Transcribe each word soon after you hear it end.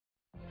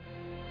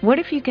What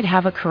if you could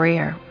have a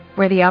career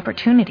where the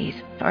opportunities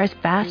are as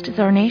vast as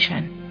our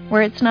nation,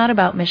 where it's not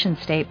about mission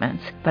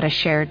statements, but a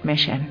shared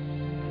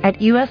mission? At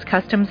U.S.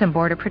 Customs and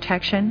Border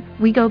Protection,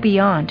 we go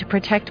beyond to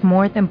protect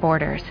more than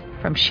borders,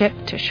 from ship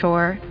to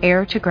shore,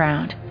 air to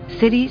ground,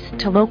 cities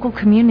to local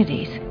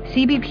communities.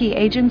 CBP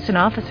agents and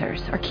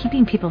officers are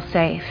keeping people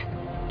safe.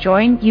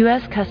 Join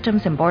U.S.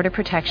 Customs and Border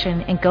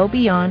Protection and go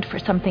beyond for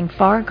something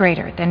far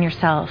greater than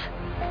yourself.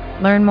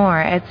 Learn more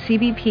at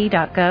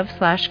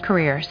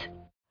cbp.gov/careers.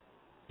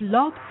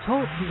 Blog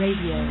Talk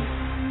Radio.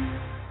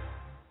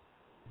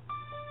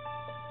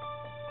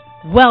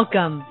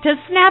 Welcome to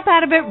Snap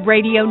Out of It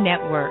Radio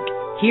Network.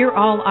 Hear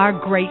all our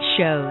great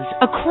shows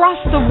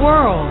across the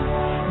world.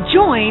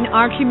 Join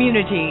our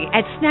community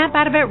at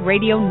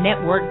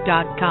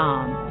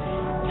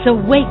snapoutofitradio.network.com. So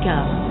wake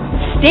up,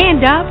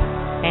 stand up,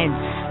 and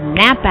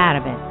snap out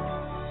of it.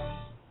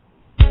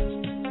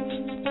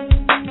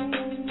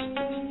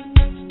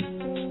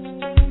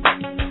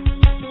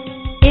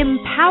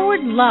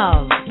 Empowered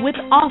Love with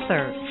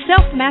author,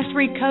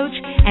 self-mastery coach,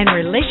 and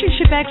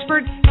relationship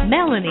expert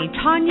Melanie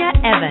Tanya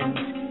Evans.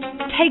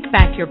 Take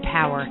back your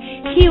power,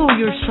 heal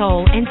your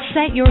soul, and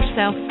set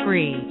yourself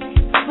free.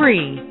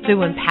 Free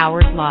through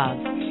Empowered Love.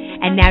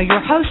 And now your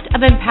host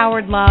of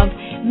Empowered Love,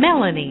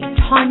 Melanie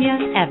Tanya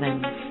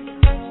Evans.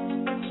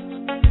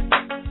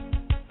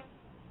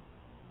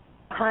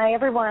 Hi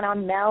everyone,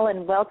 I'm Mel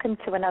and welcome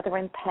to another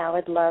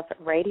Empowered Love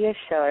radio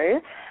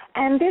show.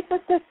 And this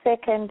was the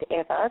second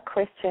ever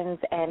questions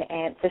and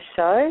answer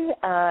show.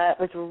 It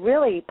was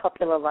really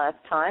popular last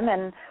time,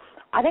 and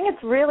I think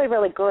it's really,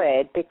 really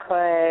good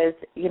because,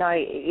 you know,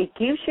 it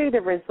gives you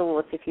the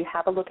resource, if you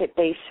have a look at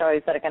these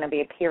shows that are going to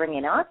be appearing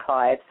in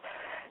archives,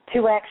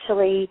 to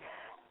actually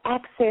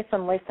access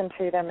and listen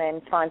to them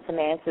and find some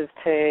answers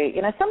to,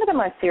 you know, some of the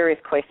most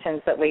serious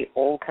questions that we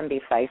all can be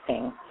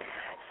facing.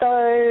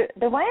 So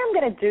the way I'm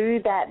going to do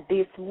that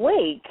this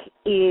week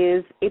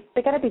is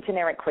they're going to be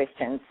generic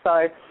questions.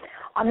 So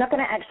I'm not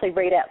going to actually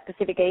read out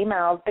specific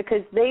emails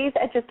because these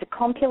are just a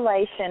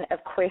compilation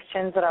of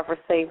questions that I've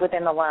received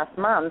within the last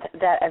month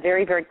that are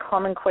very, very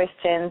common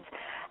questions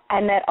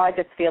and that I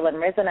just feel and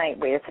resonate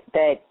with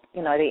that,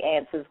 you know, the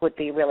answers would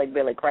be really,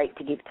 really great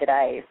to give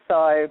today.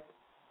 So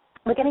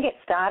we're going to get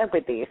started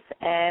with this.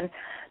 And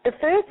the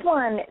first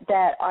one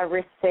that I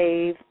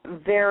receive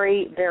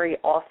very, very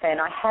often,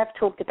 I have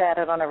talked about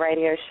it on a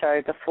radio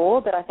show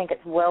before, but I think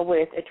it's well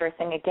worth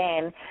addressing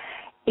again,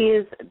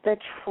 is the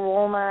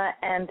trauma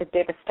and the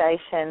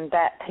devastation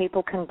that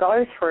people can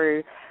go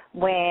through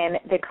when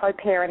they're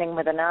co-parenting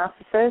with a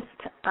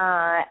narcissist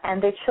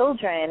and their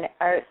children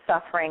are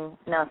suffering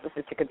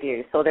narcissistic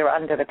abuse or they're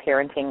under the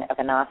parenting of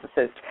a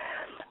narcissist.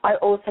 I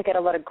also get a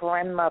lot of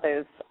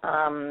grandmothers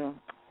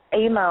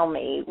email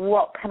me,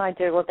 what can I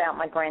do about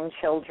my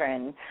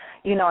grandchildren?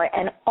 You know,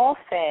 and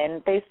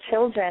often these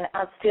children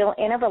are still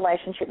in a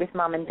relationship with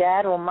mum and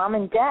dad, or mum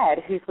and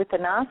dad who's with the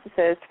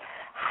narcissist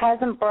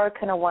hasn't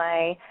broken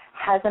away,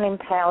 hasn't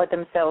empowered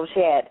themselves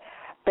yet.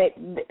 But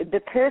the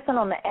person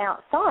on the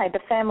outside,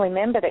 the family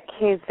member that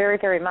cares very,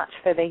 very much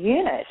for the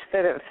unit,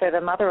 for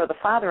the mother or the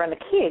father and the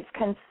kids,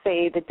 can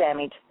see the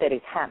damage that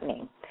is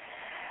happening.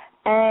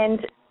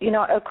 And, you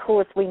know, of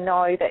course, we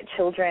know that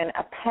children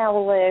are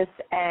powerless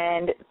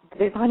and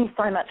there's only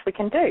so much we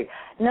can do.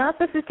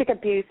 Narcissistic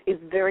abuse is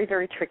very,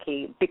 very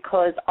tricky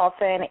because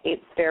often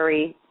it's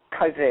very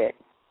covert.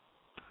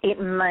 It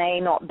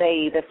may not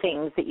be the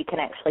things that you can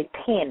actually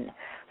pin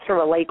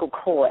through a legal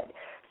court,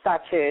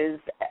 such as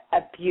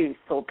abuse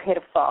or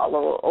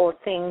pedophile or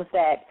things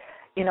that,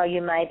 you know,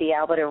 you may be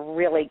able to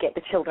really get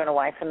the children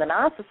away from the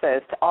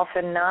narcissist.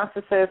 Often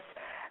narcissists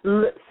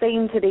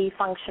seem to be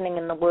functioning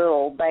in the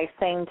world. They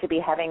seem to be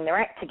having their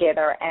act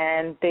together,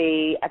 and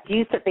the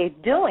abuse that they're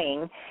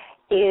doing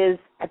is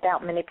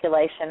about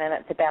manipulation and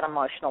it's about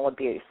emotional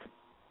abuse.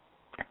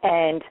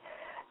 And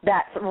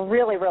that's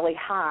really, really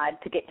hard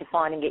to get to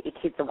find and get your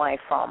kids away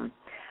from.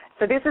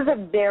 So this is a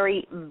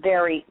very,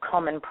 very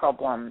common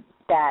problem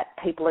that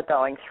people are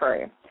going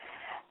through.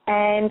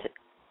 And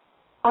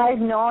I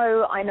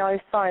know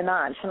so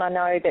much, and I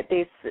know that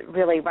this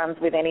really runs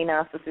with any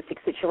narcissistic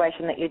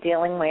situation that you're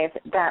dealing with,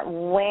 that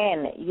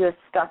when you're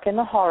stuck in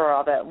the horror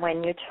of it,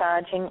 when you're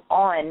charging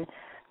on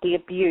the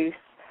abuse,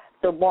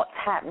 the what's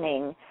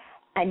happening,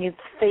 and you're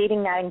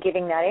feeding that and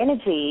giving that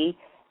energy,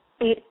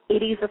 it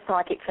is a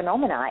psychic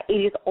phenomena.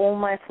 It is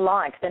almost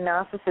like the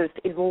narcissist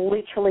is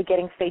literally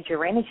getting fed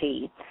your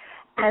energy,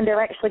 and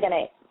they're actually going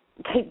to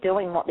keep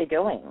doing what they're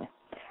doing,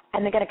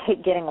 and they're going to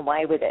keep getting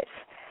away with it.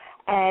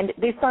 And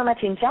there's so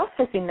much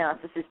injustice in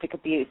narcissistic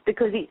abuse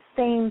because it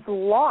seems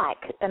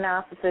like the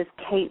narcissist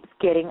keeps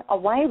getting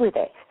away with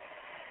it.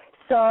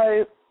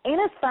 So in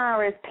as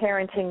far as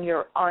parenting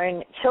your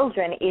own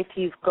children, if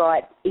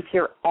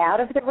you're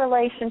out of the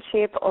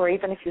relationship or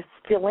even if you're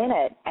still in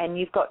it and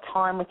you've got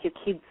time with your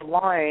kids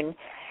alone,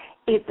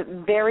 it's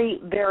very,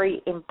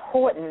 very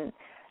important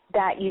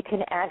that you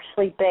can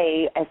actually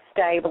be as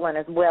stable and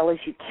as well as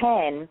you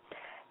can,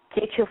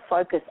 get your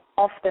focus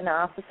off the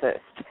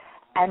narcissist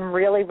and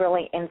really,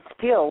 really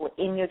instill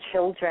in your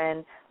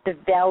children the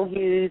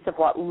values of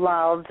what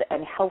love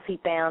and healthy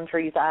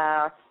boundaries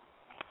are,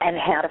 and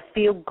how to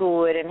feel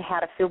good and how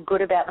to feel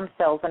good about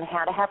themselves and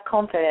how to have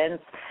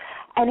confidence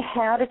and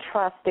how to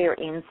trust their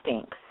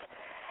instincts,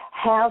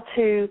 how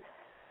to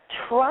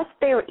trust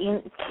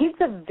kids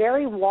are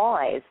very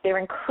wise. They're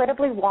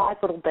incredibly wise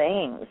little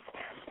beings.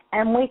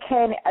 And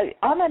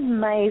I'm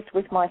amazed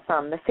with my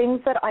son, the things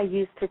that I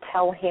used to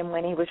tell him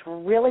when he was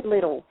really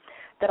little,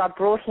 that I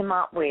brought him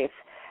up with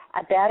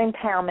about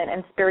empowerment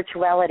and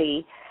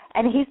spirituality.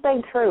 And he's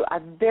been through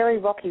a very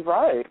rocky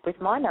road with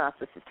my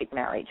narcissistic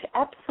marriage,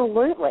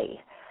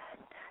 absolutely.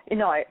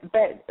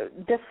 But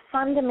the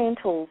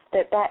fundamentals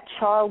that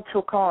child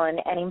took on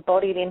and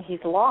embodied in his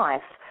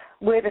life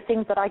were the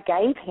things that I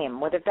gave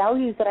him, were the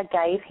values that I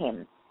gave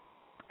him.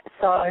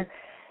 So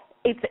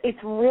it's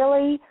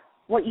really,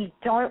 what you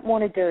don't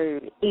want to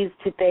do is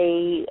to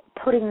be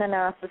putting the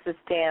narcissist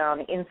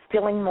down,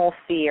 instilling more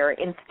fear,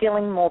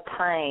 instilling more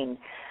pain,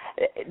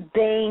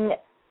 being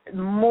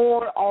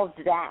more of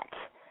that.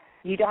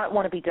 You don't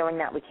want to be doing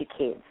that with your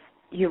kids.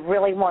 You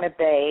really want to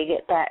be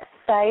that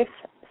safe,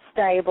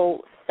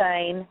 stable,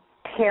 sane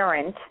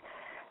parent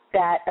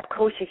that, of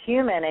course, you're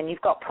human and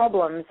you've got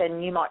problems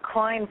and you might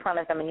cry in front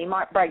of them and you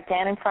might break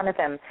down in front of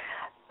them,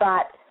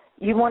 but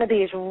you want to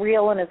be as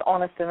real and as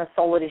honest and as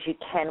solid as you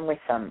can with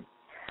them.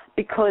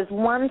 Because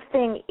one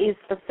thing is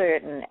for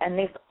certain, and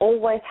this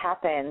always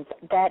happens,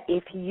 that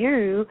if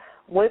you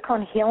work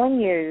on healing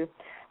you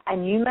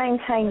and you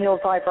maintain your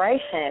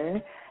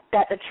vibration,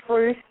 that the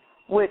truth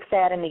works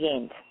out in the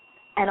end.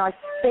 And I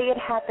see it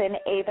happen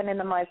even in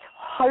the most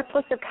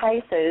hopeless of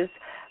cases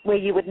where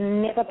you would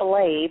never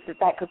believe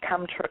that could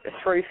come through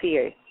for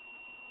you.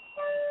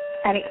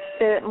 And it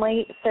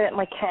certainly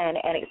can,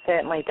 and it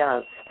certainly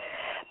does.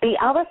 The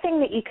other thing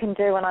that you can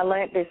do, and I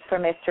learned this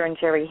from Esther and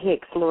Jerry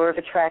Hicks, Law of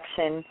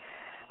Attraction,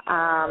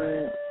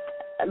 and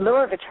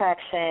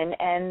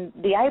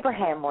the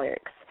Abraham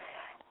works.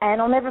 And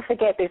I'll never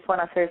forget this when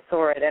I first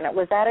saw it. And it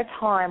was at a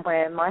time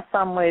where my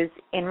son was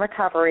in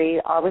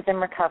recovery, I was in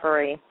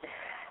recovery,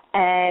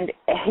 and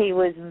he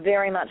was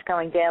very much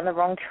going down the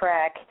wrong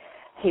track.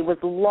 He was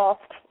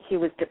lost. He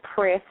was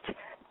depressed.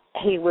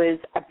 He was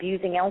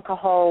abusing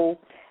alcohol.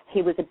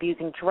 He was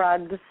abusing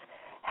drugs.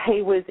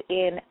 He was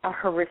in a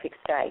horrific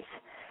state.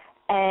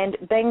 And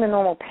being the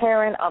normal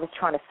parent, I was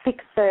trying to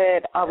fix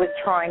it. I was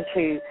trying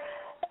to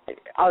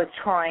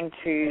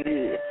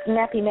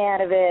snap him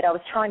out of it. I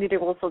was trying to do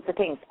all sorts of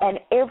things. And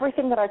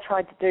everything that I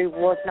tried to do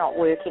was not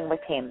working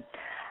with him.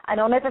 And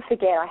I'll never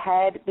forget, I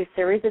had this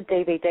series of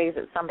DVDs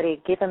that somebody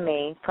had given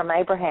me from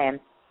Abraham,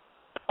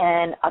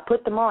 and I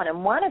put them on.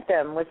 And one of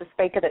them was a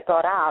speaker that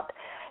got up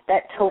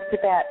that talked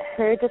about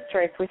her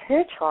distress with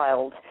her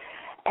child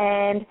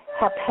and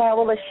how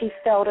powerless she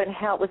felt and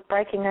how it was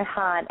breaking her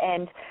heart.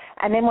 And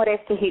then what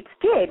Esther Hicks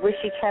did was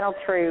she channeled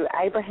through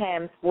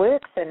Abraham's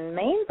works and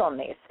memes on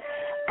this.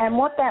 And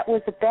what that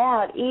was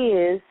about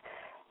is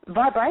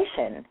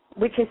vibration,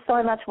 which is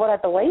so much what I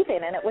believe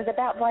in. And it was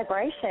about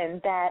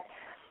vibration, that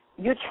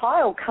your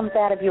child comes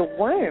out of your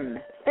womb,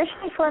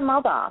 especially for a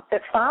mother,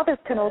 but fathers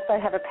can also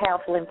have a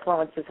powerful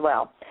influence as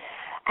well.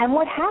 And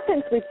what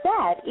happens with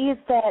that is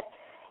that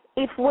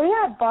if we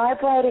are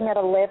vibrating at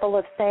a level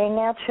of seeing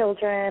our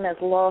children as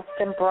lost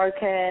and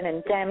broken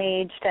and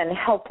damaged and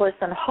helpless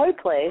and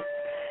hopeless,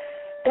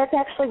 that's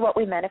actually what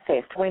we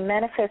manifest. We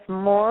manifest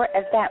more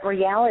of that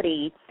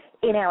reality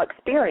in our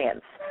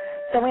experience.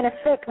 So in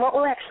effect, what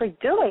we're actually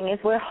doing is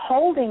we're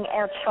holding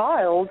our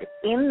child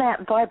in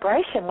that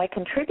vibration. We're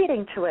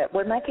contributing to it.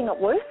 We're making it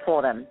worse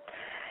for them.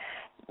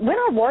 When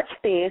I watched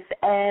this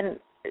and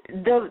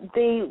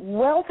the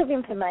wealth of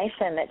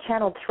information that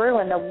channeled through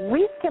and the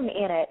wisdom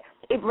in it,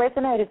 it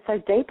resonated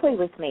so deeply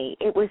with me.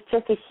 It was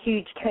just a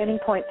huge turning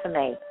point for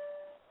me.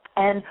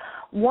 And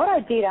what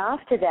I did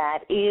after that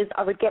is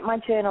I would get my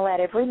journal out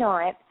every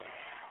night,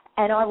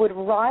 and I would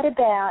write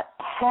about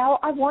how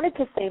I wanted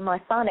to see my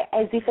son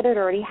as if it had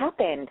already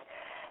happened,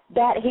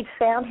 that he'd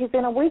found his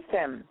inner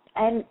wisdom.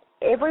 And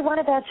every one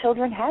of our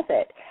children has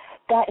it,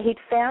 that he'd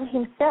found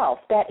himself,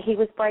 that he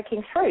was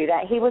breaking through,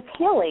 that he was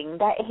healing,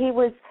 that he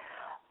was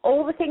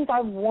all the things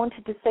I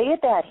wanted to see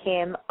about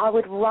him. I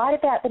would write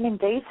about them in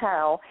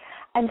detail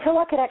until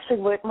I could actually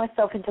work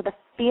myself into the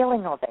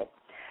feeling of it.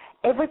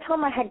 Every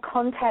time I had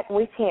contact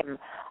with him,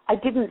 I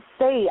didn't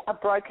see a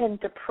broken,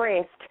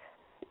 depressed,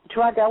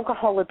 drug,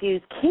 alcohol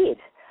abused kid.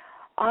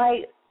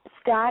 I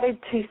started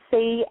to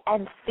see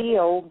and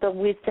feel the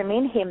wisdom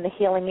in him, the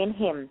healing in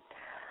him.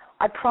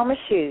 I promise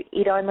you,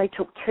 it only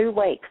took 2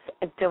 weeks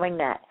of doing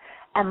that,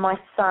 and my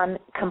son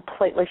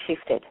completely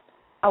shifted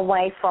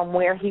away from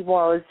where he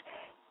was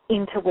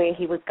into where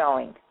he was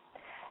going,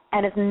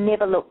 and has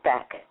never looked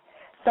back.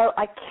 So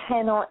I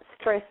cannot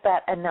stress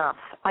that enough.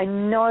 I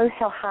know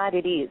how hard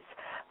it is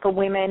for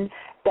women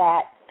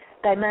that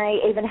they may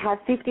even have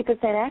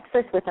 50%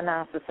 access with a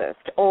narcissist,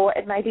 or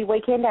it may be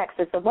weekend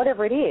access, or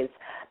whatever it is.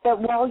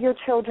 But while your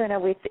children are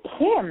with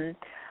him,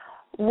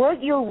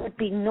 what you would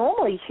be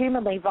normally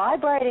humanly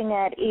vibrating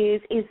at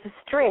is the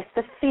stress,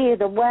 the fear,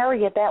 the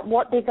worry about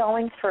what they're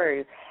going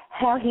through,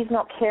 how he's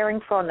not caring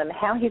for them,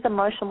 how he's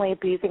emotionally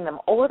abusing them,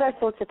 all of those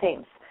sorts of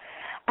things.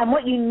 And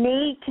what you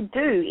need to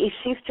do is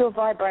shift your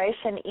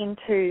vibration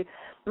into,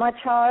 my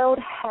child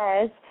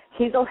has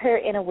his or her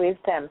inner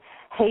wisdom.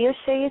 He or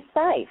she is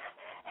safe.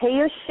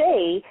 He or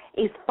she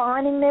is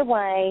finding their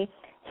way,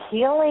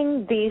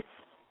 healing this,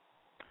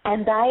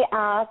 and they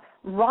are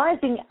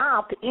rising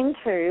up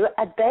into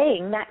a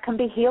being that can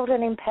be healed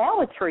and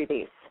empowered through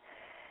this.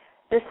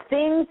 The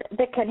things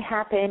that can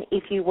happen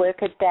if you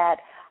work at that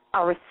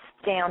are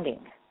astounding,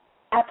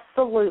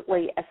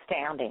 absolutely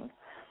astounding.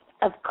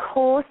 Of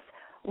course,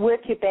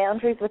 work your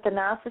boundaries with the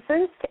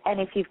narcissist, and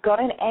if you've got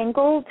an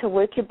angle to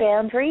work your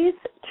boundaries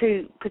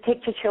to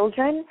protect your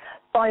children,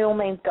 by all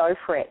means go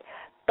for it.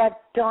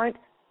 But don't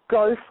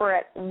go for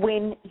it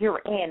when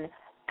you're in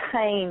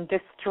pain,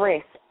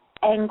 distress,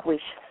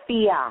 anguish,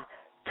 fear,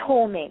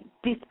 torment,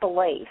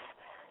 disbelief,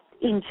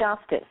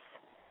 injustice.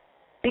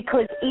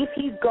 Because if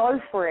you go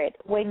for it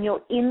when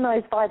you're in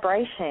those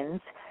vibrations,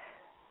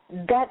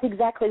 that's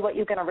exactly what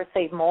you're going to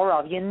receive more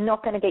of. You're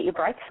not going to get your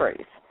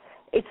breakthroughs.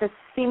 It's a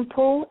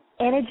simple,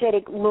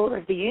 energetic law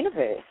of the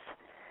universe.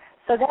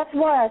 So that's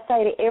why I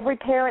say to every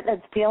parent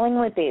that's dealing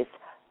with this,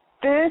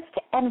 first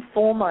and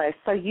foremost,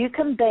 so you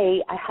can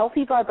be a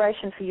healthy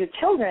vibration for your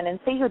children and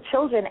see your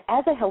children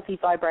as a healthy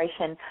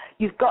vibration,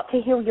 you've got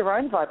to heal your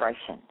own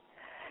vibration.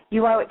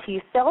 You owe it to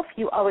yourself,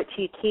 you owe it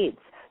to your kids.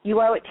 You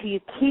owe it to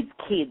your kids'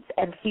 kids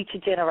and future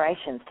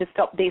generations to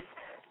stop this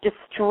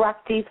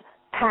destructive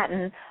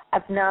pattern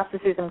of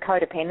narcissism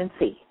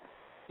codependency.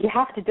 You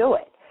have to do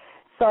it.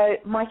 So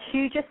my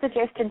hugest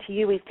suggestion to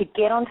you is to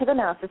get onto the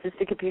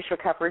Narcissistic Abuse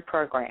Recovery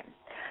Program.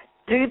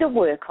 Do the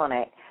work on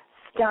it.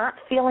 Start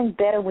feeling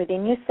better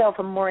within yourself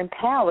and more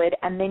empowered,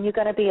 and then you're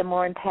going to be a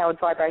more empowered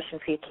vibration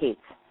for your kids.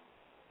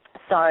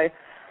 So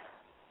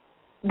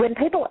when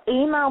people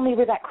email me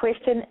with that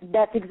question,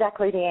 that's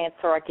exactly the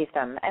answer I give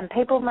them. And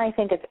people may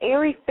think it's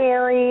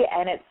airy-fairy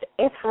and it's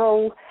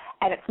ethereal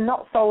and it's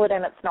not solid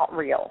and it's not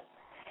real.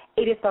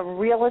 It is the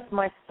realest,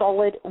 most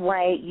solid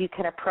way you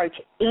can approach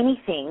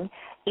anything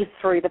is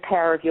through the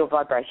power of your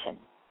vibration,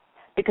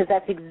 because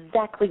that's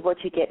exactly what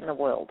you get in the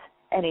world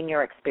and in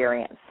your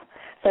experience.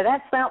 So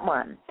that's that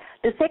one.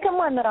 The second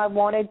one that I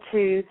wanted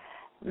to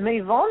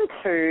move on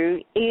to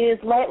is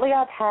lately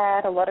I've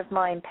had a lot of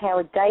my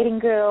empowered dating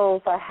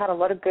girls. I had a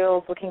lot of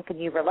girls looking for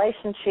new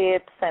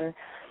relationships and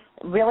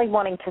really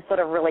wanting to sort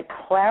of really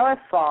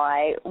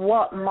clarify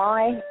what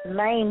my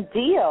main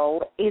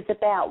deal is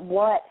about,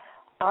 what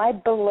I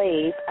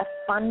believe are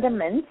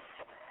fundaments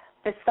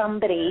for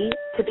somebody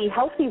to be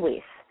healthy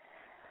with.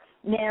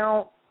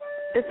 Now,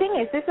 the thing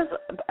is, this is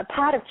a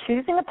part of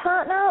choosing a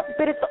partner,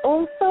 but it's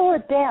also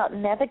about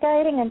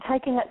navigating and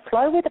taking it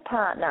slow with a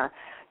partner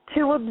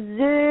to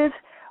observe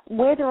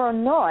whether or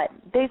not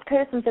these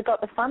persons have got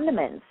the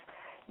fundaments.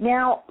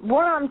 Now,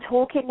 what I'm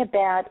talking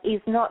about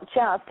is not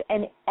just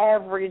an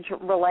average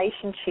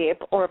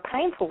relationship or a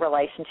painful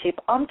relationship.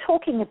 I'm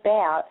talking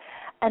about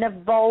an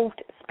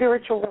evolved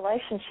spiritual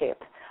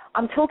relationship.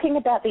 I'm talking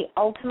about the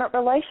ultimate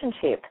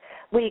relationship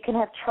where you can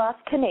have trust,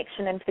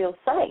 connection, and feel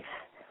safe.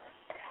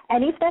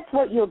 And if that's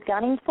what you're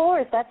gunning for,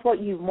 if that's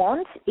what you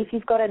want, if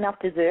you've got enough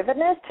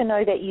deservedness to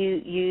know that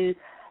you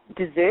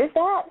deserve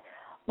that,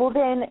 well,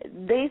 then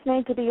these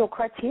need to be your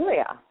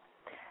criteria.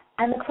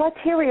 And the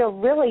criteria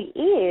really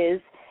is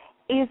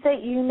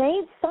that you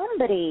need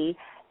somebody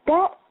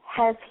that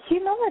has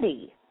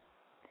humility.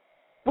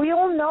 We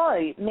all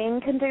know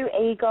men can do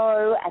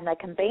ego, and they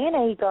can be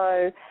an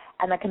ego,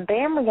 and they can be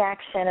in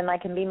reaction, and they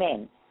can be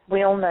men.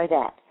 We all know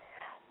that.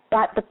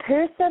 But the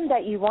person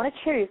that you want to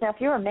choose, now if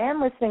you're a man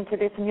listening to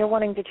this and you're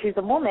wanting to choose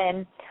a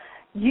woman,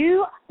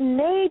 you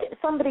need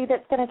somebody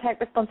that's going to take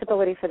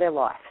responsibility for their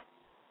life.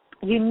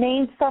 You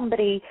need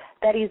somebody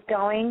that is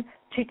going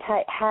to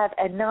have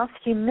enough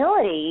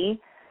humility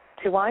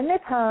to own their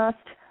past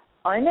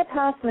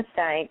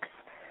mistakes,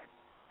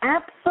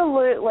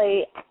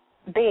 absolutely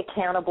be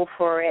accountable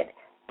for it,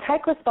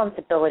 take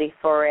responsibility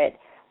for it,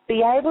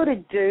 be able to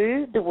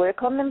do the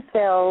work on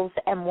themselves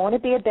and want to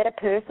be a better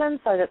person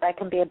so that they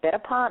can be a better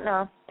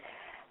partner.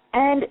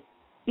 And,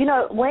 you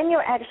know, when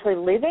you're actually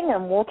living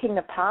and walking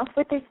the path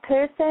with this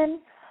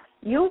person,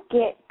 you'll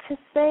get to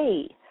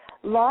see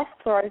life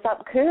throws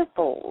up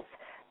curveballs.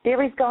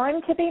 There is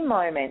going to be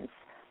moments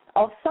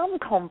of some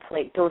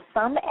conflict or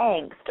some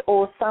angst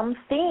or some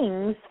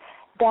things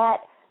that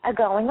are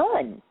going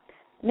on.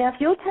 Now, if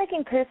you're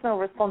taking personal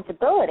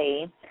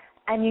responsibility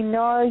and you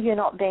know you're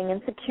not being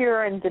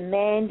insecure and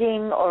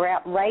demanding or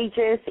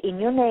outrageous in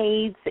your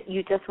needs,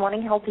 you're just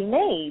wanting healthy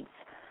needs,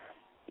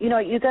 you know,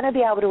 you're going to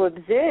be able to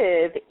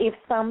observe if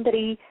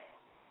somebody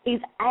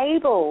is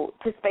able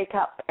to speak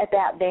up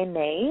about their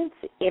needs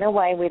in a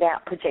way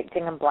without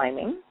projecting and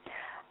blaming,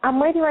 and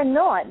whether or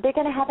not they're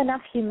going to have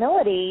enough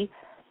humility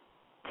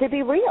to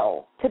be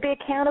real, to be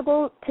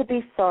accountable, to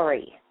be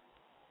sorry.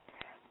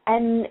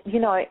 And, you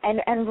know,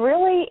 and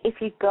really if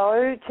you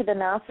go to the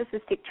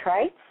narcissistic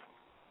traits,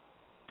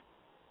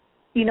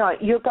 you know,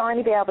 you're going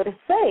to be able to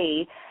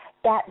see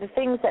that the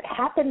things that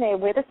happen there,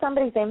 whether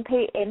somebody's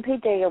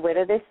NPD or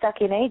whether they're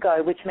stuck in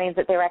ego, which means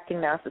that they're acting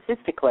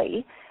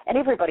narcissistically, and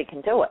everybody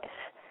can do it,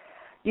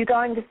 you're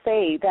going to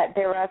see that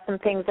there are some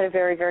things that are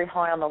very, very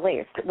high on the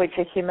list, which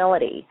are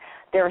humility.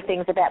 There are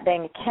things about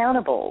being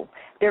accountable.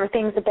 There are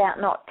things about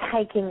not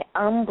taking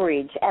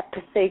umbrage at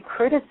perceived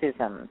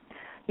criticism.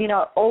 You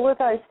know, all of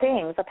those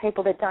things are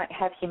people that don't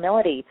have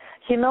humility.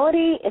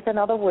 Humility is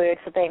another word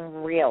for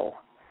being real.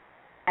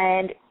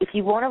 And if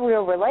you want a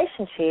real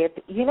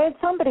relationship, you need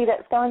somebody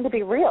that's going to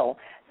be real.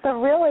 So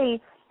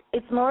really,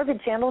 it's more of a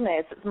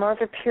gentleness. It's more of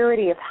a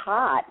purity of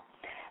heart.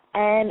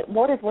 And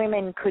what as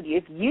women could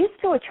have used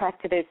to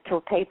attract us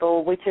to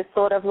people, which is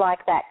sort of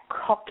like that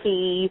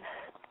cocky,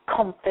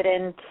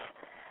 confident,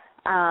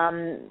 /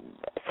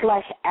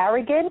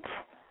 arrogant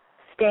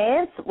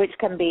stance, which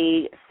can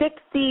be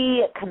sexy,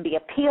 it can be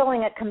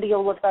appealing, it can be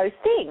all of those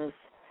things.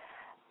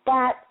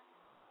 But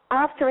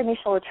after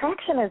initial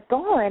attraction is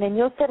gone and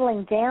you're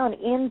settling down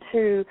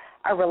into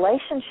a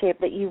relationship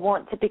that you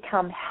want to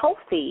become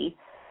healthy,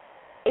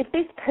 if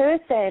this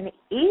person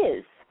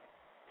is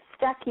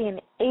stuck in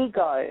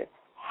ego,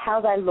 how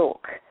they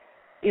look,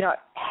 you know,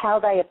 how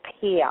they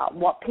appear,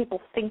 what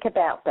people think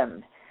about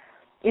them,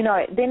 you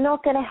know, they're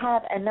not going to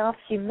have enough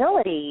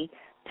humility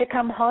to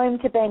come home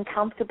to being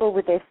comfortable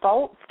with their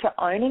faults, to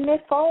owning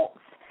their faults,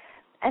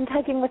 and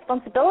taking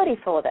responsibility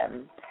for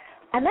them.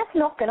 And that's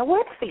not going to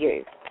work for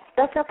you.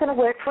 That's not going to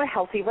work for a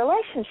healthy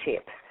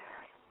relationship,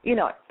 you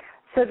know.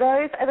 So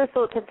those are the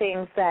sorts of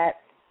things that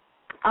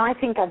I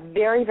think are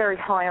very, very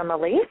high on the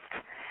list.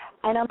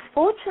 And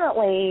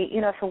unfortunately,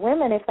 you know, for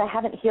women, if they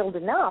haven't healed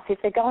enough, if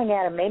they're going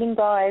out and meeting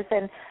guys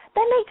and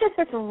they meet just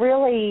this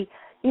really,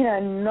 you know,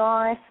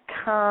 nice,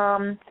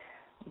 calm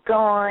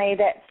guy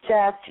that's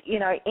just, you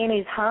know, in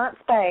his heart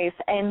space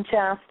and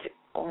just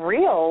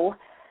real,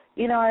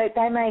 you know,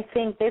 they may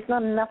think there's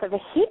not enough of a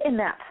hit in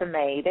that for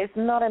me. There's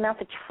not enough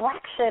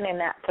attraction in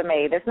that for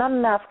me. There's not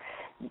enough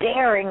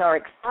daring or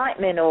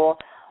excitement or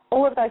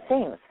all of those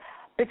things.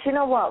 But you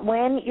know what?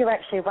 When you're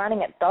actually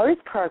running at those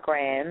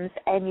programs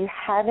and you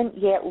haven't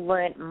yet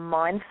learnt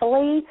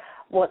mindfully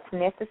what's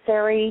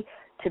necessary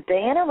to be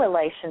in a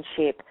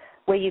relationship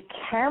where you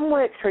can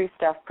work through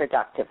stuff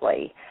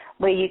productively,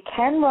 where you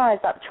can rise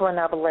up to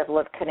another level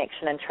of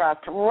connection and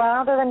trust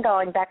rather than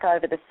going back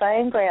over the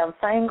same ground,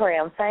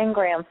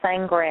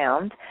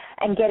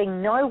 and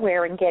getting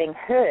nowhere and getting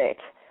hurt,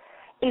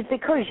 is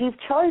because you've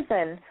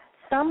chosen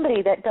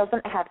somebody that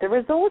doesn't have the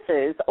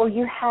resources, or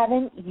you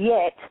haven't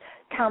yet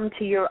come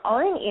to your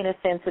own inner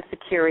sense of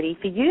security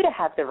for you to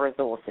have the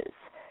resources.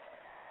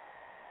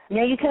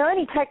 Now, you can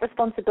only take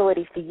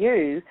responsibility for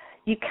you.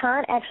 You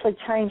can't actually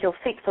change or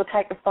fix or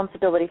take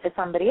responsibility for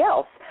somebody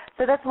else.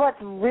 So that's why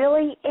it's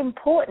really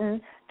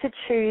important to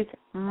choose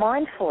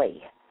mindfully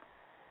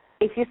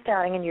if you're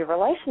starting a new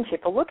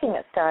relationship or looking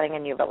at starting a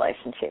new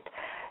relationship.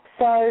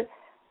 So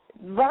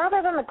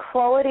rather than the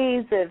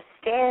qualities of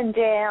stand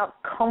out,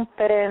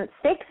 confident,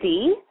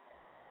 sexy,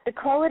 the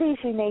qualities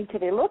you need to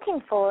be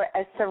looking for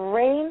are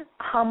serene,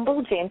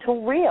 humble,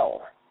 gentle,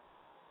 real.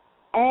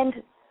 And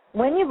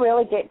when you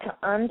really get to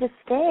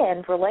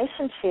understand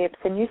relationships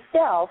and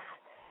yourself,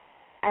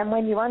 and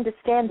when you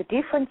understand the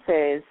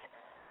differences,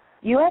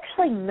 you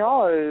actually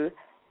know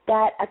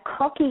that a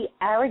cocky,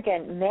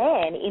 arrogant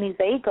man in his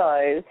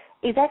ego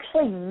is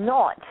actually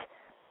not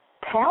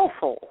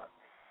powerful.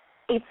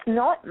 It's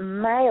not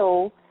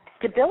male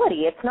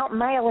stability. It's not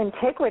male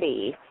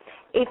integrity.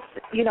 It's,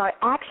 you know,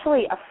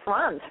 actually a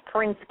front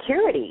for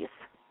insecurities.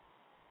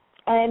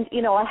 And,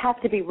 you know, I have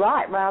to be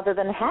right rather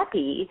than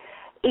happy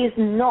is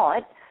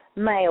not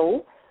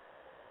male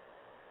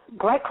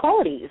great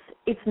qualities.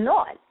 It's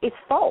not. It's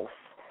false.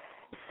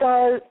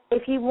 So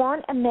if you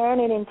want a man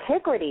in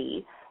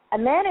integrity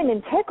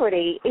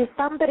is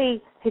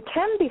somebody who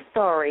can be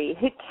sorry,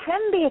 who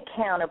can be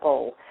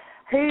accountable,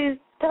 who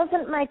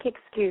doesn't make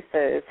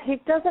excuses, who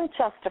doesn't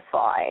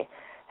justify,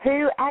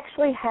 who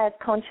actually has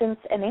conscience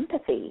and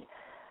empathy.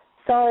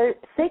 So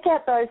seek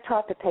out those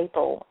type of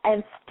people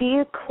and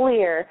steer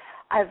clear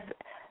of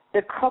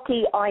the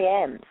cocky I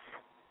ams,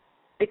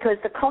 because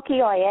the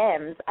cocky I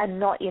ams are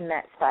not in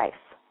that space.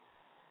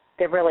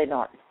 They're really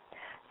not.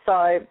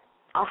 So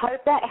I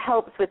hope that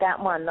helps with that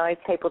one, those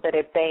people that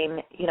have been,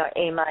 you know,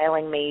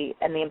 emailing me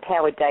and the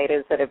empowered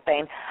daters that have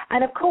been.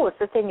 And, of course,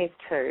 the thing is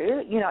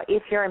too, you know,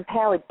 if you're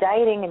empowered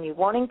dating and you're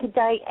wanting to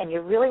date and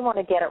you really want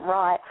to get it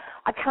right,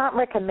 I can't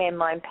recommend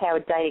my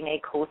empowered dating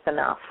e-course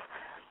enough,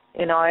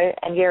 you know.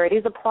 And, yeah, it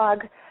is a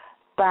plug,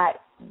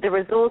 but the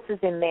resources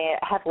in there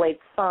have led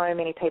so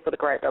many people to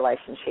great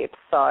relationships.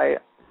 So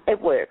it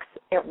works.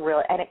 It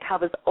really, and it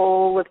covers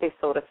all of this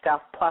sort of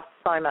stuff plus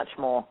so much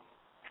more.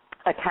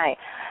 Okay.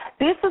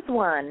 This is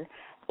one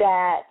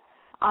that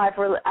I've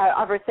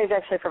received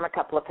actually from a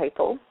couple of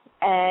people,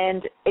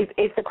 and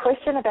it's a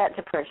question about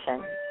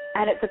depression,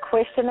 and it's a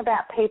question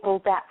about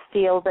people that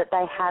feel that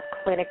they have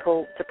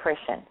clinical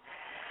depression.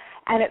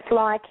 And it's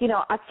like, you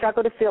know, I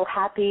struggle to feel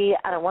happy,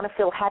 and I want to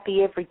feel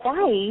happy every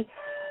day,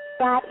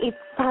 but it's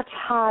such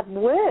hard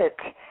work.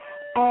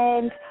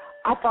 And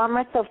I find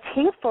myself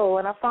tearful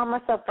and I find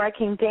myself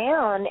breaking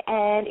down,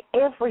 and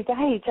every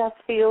day just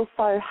feels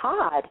so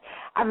hard.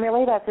 And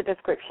really that's a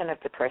description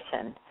of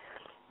depression.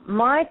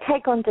 My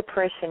take on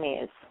depression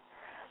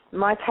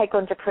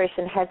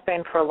has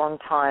been for a long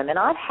time, and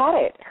I've had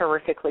it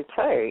horrifically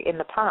too in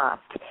the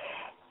past,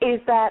 is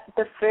that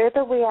the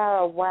further we are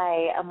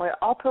away and we're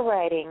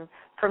operating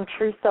from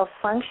true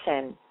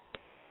self-function,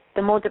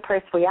 the more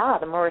depressed we are,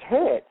 the more it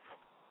hurts.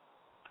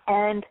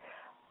 And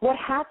what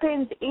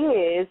happens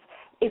is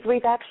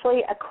we've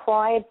actually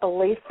acquired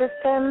belief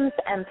systems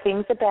and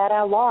things about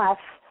our life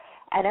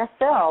and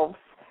ourselves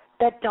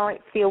that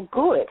don't feel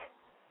good.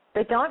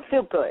 They don't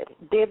feel good.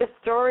 They're the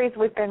stories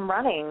we've been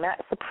running.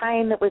 That's the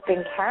pain that we've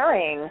been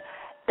carrying.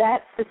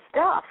 That's the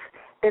stuff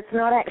that's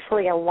not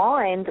actually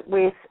aligned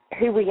with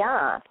who we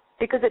are.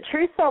 Because at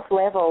true self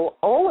level,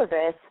 all of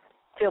us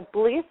feel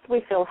bliss,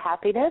 we feel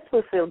happiness,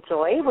 we feel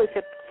joy, we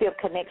feel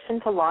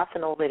connection to life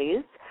and all that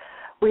is.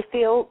 We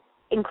feel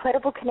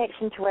incredible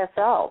connection to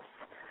ourselves.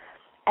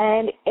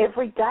 And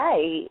every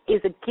day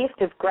is a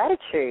gift of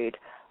gratitude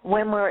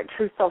when we're at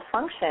true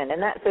self-function,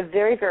 and that's a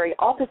very, very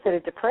opposite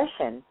of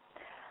depression.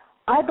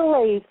 I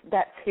believe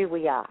that's who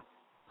we are.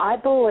 I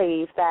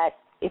believe that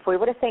if we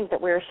were to think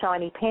that we're a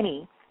shiny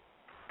penny,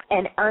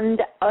 and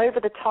over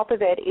the top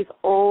of it is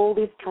all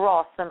this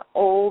dross and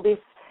all this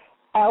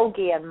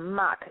algae and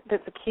muck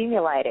that's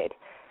accumulated,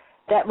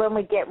 that when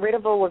we get rid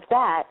of all of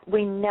that,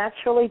 we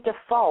naturally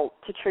default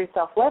to true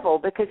self-level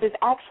because there's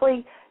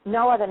actually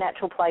no other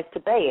natural place to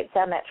be. It's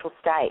our natural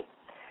state.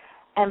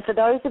 And for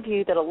those of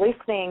you that are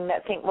listening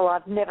that think, well,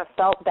 I've never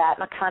felt that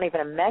and I can't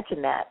even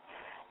imagine that,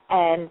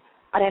 and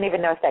I don't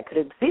even know if that could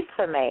exist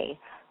for me,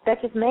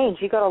 that just means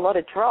you've got a lot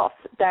of dross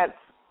that's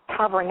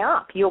covering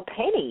up your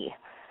penny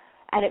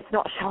and it's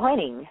not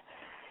shining.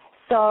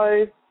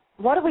 So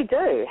what do we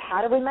do?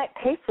 How do we make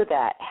peace with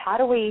that? How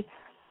do we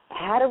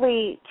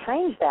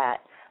change that?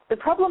 The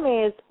problem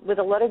is with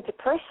a lot of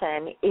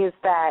depression is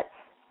that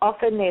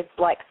often there's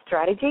like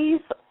strategies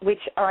which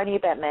are only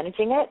about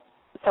managing it.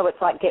 So it's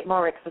like get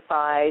more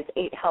exercise,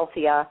 eat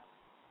healthier,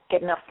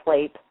 get enough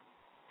sleep,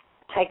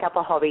 take up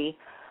a hobby,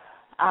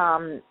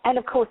 and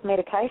of course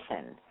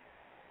medication.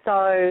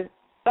 So,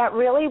 but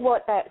really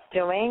what that's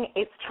doing,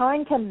 it's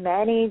trying to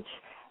manage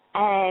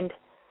and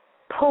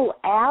pull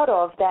out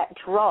of that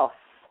dross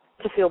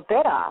to feel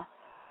better,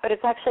 but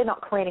it's actually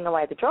not cleaning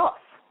away the dross.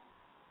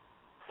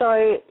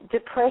 So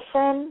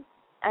depression,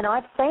 and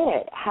I've seen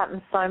it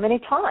happen so many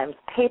times,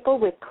 people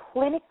with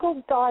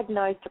clinical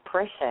diagnosed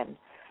depression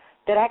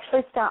that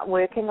actually start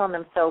working on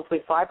themselves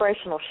with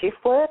vibrational shift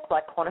work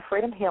like Quantum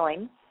Freedom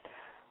Healing,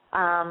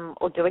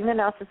 or doing the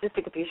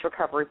Narcissistic Abuse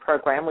Recovery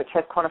Program, which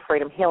has Quantum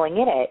Freedom Healing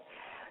in it,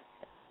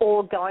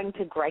 or going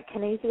to great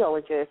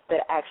kinesiologists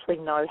that actually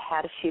know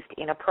how to shift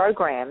inner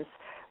programs,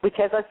 which,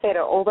 as I said,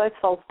 are all those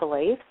false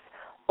beliefs,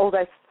 all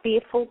those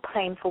fearful,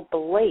 painful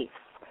beliefs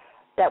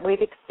that we've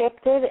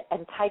accepted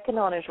and taken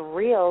on as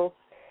real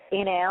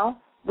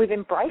we've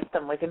embraced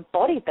them, we've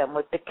embodied them,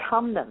 we've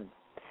become them.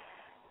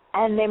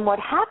 And then what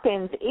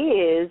happens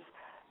is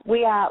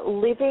we are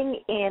living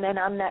in an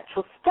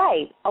unnatural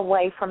state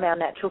away from our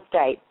natural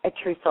state at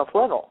true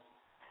self-level.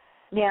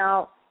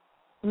 Now,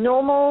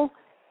 normal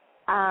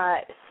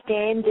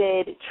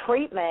standard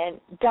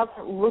treatment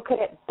doesn't look at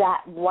it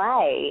that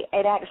way.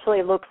 It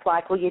actually looks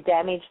like, well, you're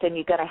damaged and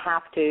you're going to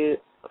have to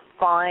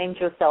find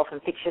yourself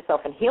and fix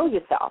yourself and heal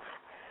yourself.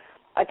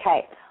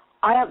 Okay,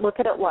 I don't look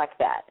at it like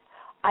that.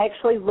 I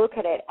actually look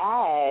at it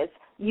as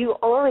you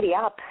already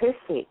are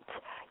perfect.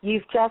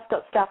 You've just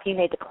got stuff you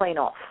need to clean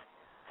off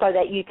so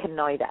that you can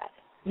know that.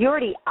 You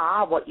already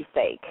are what you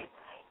seek.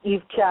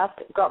 You've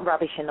just got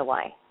rubbish in the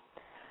way.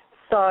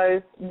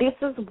 So this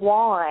is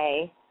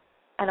why,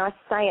 and I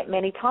say it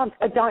many times,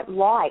 I don't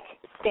like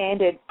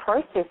standard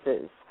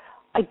processes.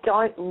 I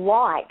don't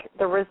like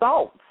the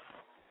results.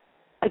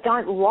 I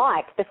don't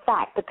like the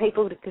fact that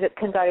people that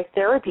can go to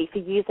therapy for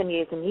years and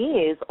years and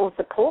years or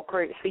support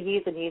groups for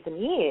years and years and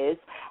years,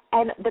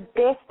 and the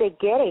best they're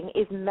getting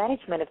is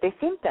management of their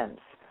symptoms.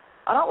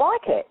 I don't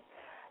like it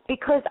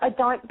because I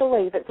don't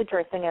believe it's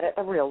addressing it at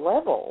the real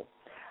level.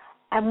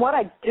 And what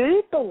I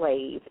do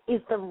believe is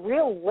the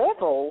real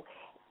level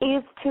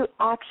is to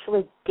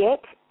actually get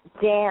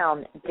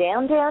down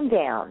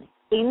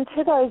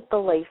into those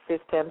belief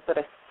systems that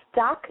are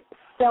stuck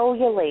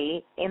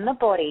cellularly in the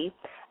body,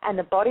 and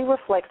the body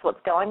reflects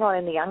what's going on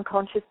in the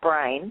unconscious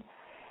brain,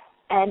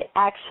 and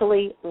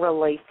actually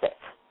release it.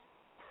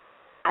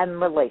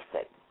 And release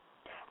it.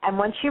 And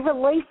once you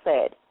release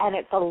it and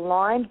it's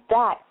aligned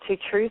back to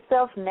true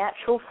self,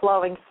 natural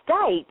flowing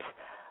state,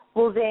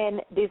 well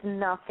then there's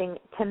nothing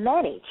to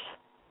manage.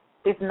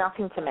 There's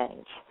nothing to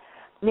manage.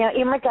 Now,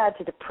 in regard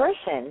to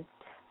depression,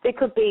 there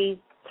could be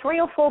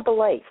 3 or 4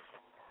 beliefs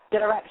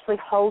that are actually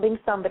holding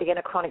somebody in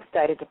a chronic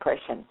state of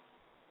depression.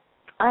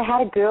 I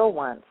had a girl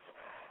once,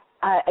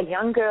 a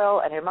young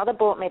girl, and her mother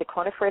brought me to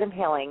Quantum Freedom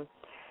Healing,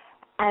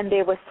 and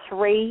there were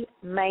 3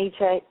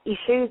 major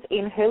issues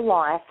in her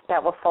life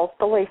that were false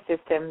belief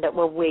systems that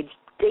were wedged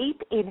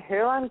deep in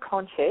her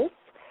unconscious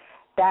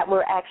that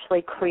were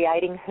actually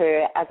creating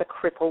her as a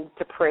crippled,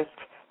 depressed,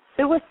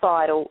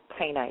 suicidal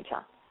teenager.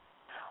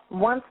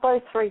 Once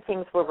those three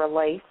things were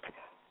released,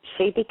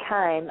 she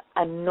became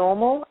a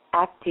normal,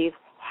 active,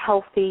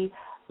 healthy,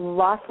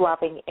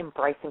 life-loving,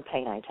 embracing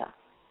teenager.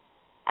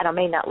 And I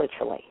mean that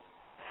literally.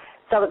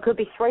 So it could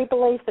be 3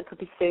 beliefs, it could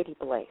be 30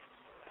 beliefs.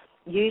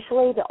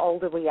 Usually the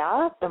older we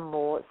are, the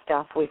more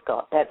stuff we've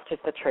got. That's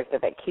just the truth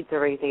of it. Kids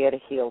are easier to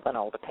heal than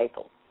older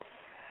people.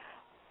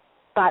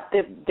 But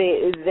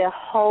the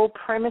whole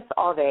premise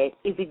of it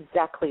is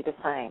exactly the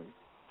same.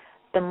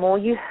 The more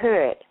you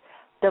hurt,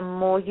 the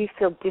more you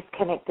feel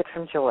disconnected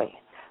from joy.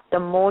 The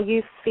more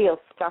you feel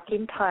stuck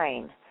in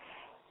pain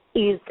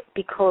is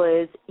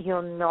because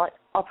you're not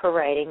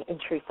operating in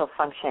true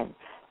self-function.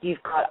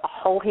 You've got a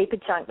whole heap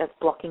of junk that's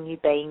blocking you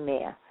being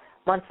there.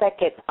 Once that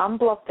gets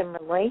unblocked and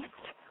released,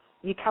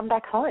 you come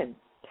back home.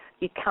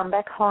 You come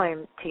back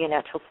home to your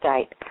natural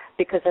state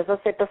because, as I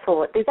said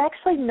before, there's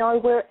actually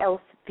nowhere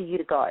else for you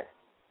to go.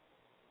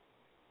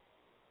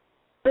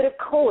 But, of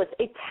course,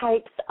 it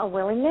takes a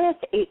willingness.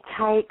 It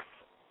takes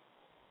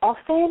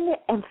often,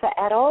 and for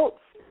adults,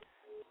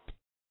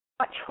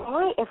 might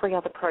try every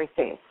other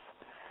process.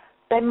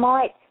 They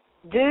might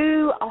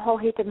do a whole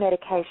heap of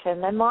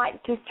medication. They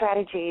might do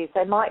strategies.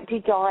 They might do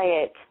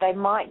diets. They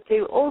might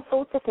do all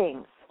sorts of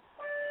things.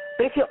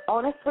 But if you're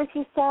honest with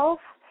yourself,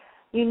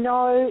 you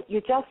know you're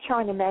just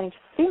trying to manage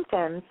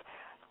symptoms.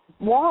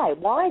 Why?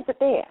 Why is it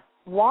there?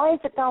 Why is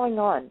it going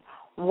on?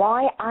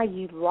 Why are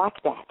you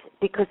like that?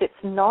 Because it's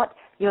not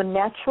your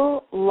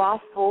natural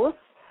life force,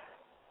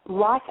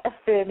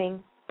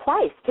 life-affirming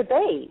place to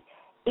be.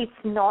 It's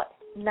not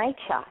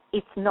nature.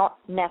 It's not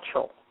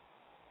natural.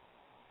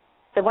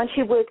 So once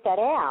you work that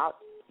out,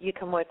 you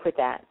can work with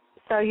that.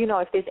 So,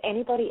 if there's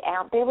anybody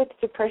out there with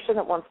depression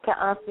that wants to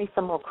ask me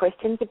some more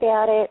questions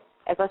about it,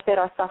 as I said,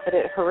 I suffered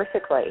it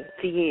horrifically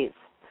for years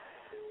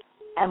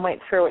and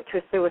went through it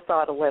to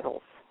suicidal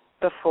levels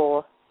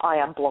before I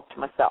unblocked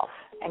myself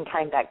and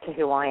came back to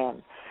who I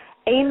am.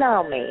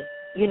 Email me,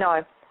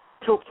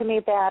 talk to me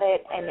about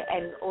it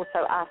and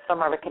also ask for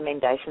my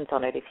recommendations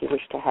on it if you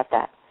wish to have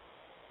that.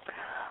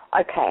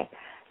 Okay,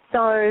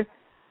 so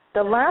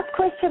the last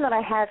question that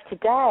I have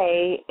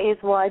today is,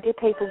 why do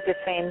people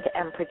defend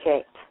and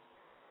project?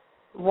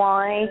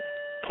 Why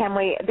can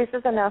we, this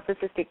is a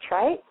narcissistic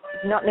trait,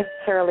 not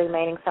necessarily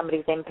meaning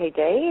somebody's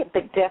NPD,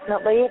 but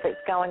definitely if it's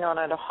going on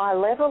at a high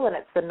level and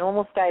it's the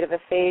normal state of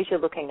affairs, you're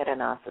looking at a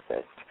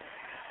narcissist.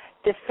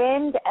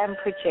 Defend and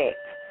project.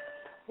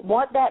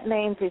 What that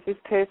means is this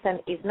person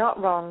is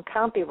not wrong,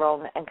 can't be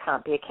wrong, and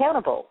can't be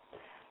accountable.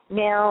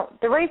 Now,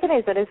 the reason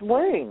is that it's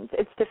wounds,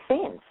 it's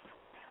defense.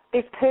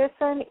 This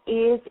person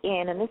is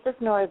in, and this is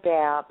not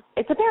about,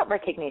 it's about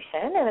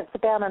recognition and it's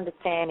about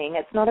understanding.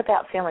 It's not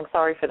about feeling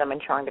sorry for them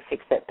and trying to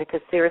fix it, because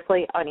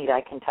seriously, only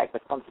they can take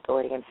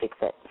responsibility and fix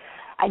it.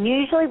 And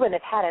usually when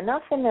they've had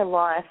enough in their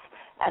life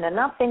and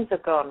enough things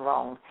have gone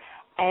wrong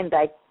and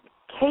they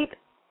keep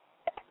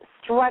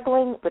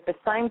struggling with the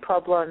same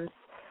problems,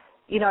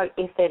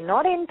 if they're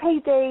not in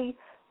PD,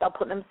 they'll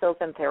put themselves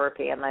in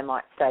therapy and they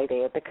might stay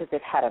there because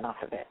they've had enough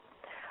of it.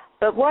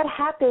 But what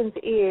happens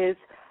is,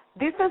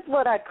 this is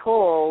what I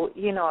call,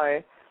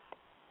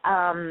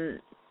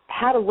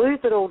 how to lose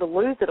it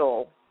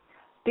all.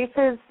 This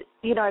is,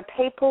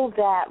 people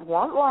that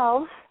want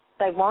love,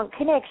 they want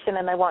connection,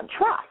 and they want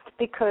trust,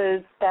 because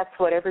that's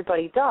what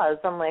everybody does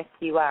unless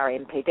you are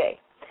NPD.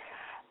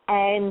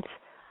 And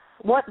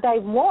what they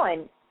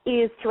want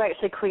is to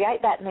actually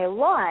create that in their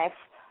life,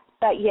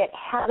 but yet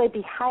how they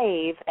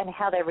behave and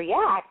how they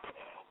react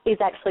is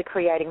actually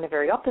creating the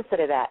very opposite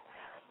of that.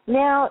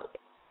 Now,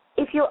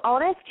 if you're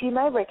honest, you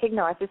may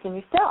recognize this in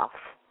yourself.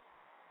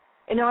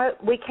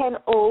 We can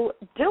all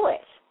do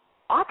it.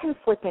 I can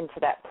slip into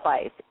that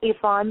place if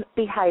I'm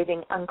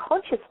behaving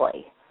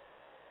unconsciously.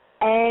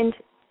 And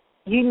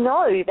you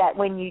know that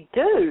when you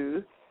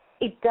do,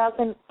 it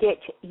doesn't get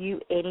you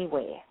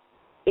anywhere.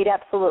 It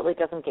absolutely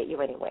doesn't get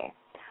you anywhere.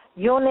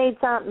 Your needs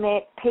aren't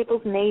met,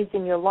 people's needs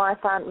in your life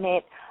aren't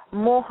met,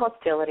 more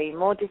hostility,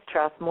 more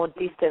distrust, more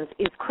distance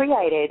is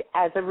created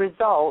as a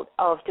result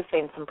of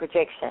defense and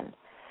projection.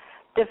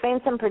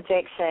 Defense and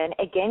projection,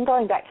 again,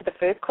 going back to the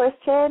first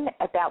question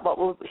about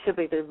what should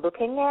we be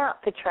looking at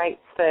for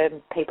traits for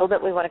people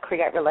that we want to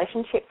create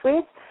relationships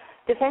with,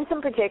 defense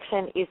and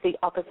projection is the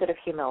opposite of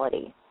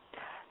humility.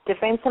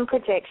 Defense and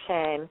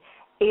projection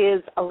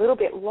is a little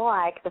bit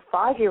like the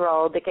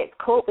 5-year-old that gets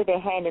caught with their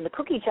hand in the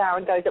cookie jar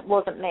and goes, it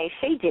wasn't me,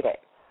 she did it.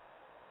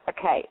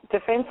 Okay,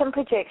 defense and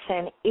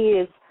projection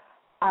is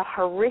a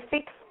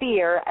horrific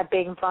fear of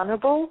being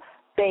vulnerable,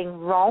 being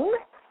wrong,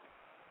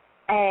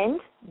 and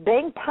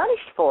being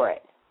punished for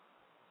it.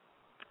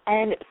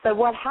 And so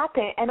what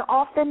happened, and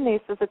often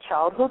this is a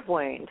childhood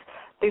wound.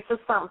 This is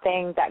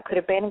something that could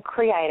have been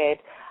created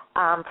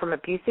from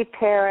abusive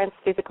parents,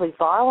 physically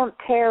violent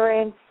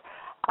parents,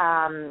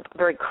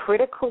 very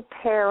critical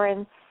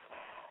parents,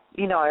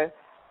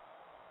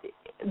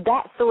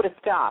 that sort of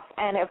stuff.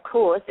 And, of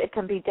course, it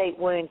can be deep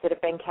wounds that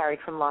have been carried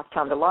from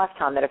lifetime to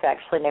lifetime that have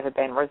actually never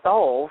been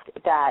resolved,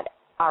 that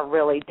are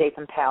really deep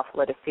and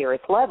powerful at a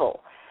serious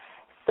level.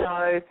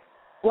 So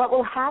what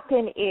will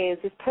happen is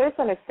this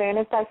person, as soon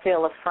as they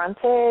feel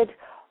affronted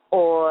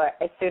or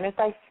as soon as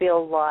they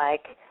feel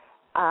like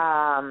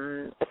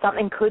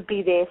something could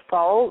be their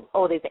fault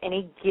or there's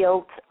any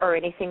guilt or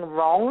anything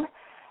wrong,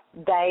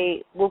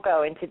 they will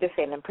go into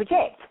defend and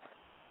project.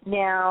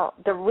 Now,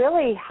 the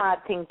really hard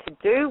thing to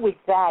do with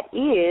that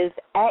is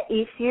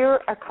if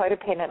you're a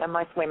codependent, and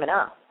most women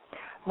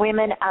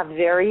are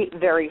very,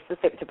 very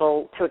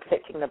susceptible to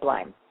accepting the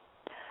blame.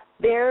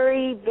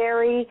 Very,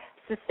 very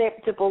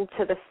susceptible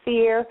to the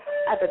fear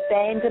of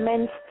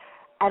abandonment,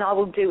 and I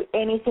will do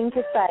anything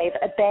to save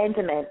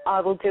abandonment.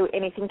 I will do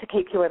anything to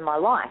keep you in my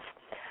life.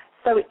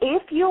 So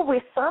if you're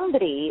with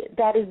somebody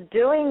that is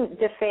doing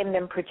defend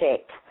and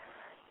project,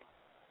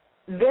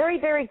 very,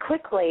 very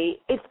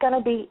quickly, it's going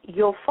to be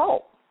your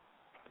fault.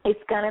 It's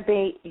going to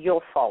be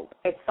your fault.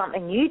 It's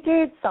something you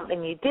did,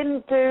 something you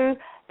didn't do.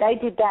 They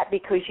did that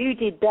because you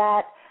did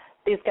that.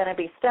 There's going to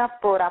be stuff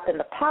brought up in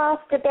the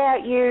past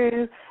about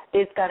you.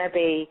 There's going to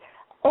be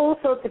all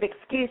sorts of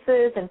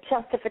excuses and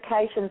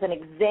justifications and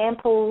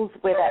examples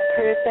where that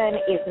person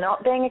is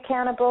not being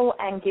accountable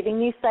and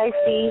giving you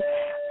safety.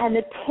 And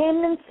the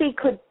tendency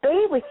could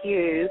be with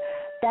you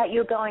that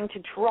you're going to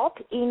drop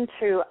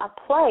into a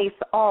place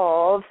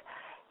of,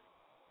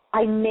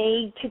 I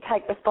need to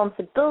take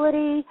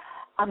responsibility.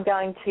 I'm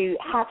going to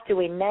have to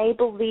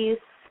enable this.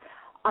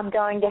 I'm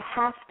going to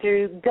have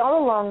to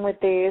go along with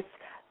this,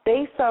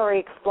 be sorry,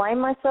 explain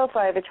myself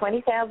over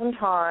 20,000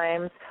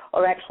 times,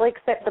 or actually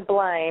accept the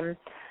blame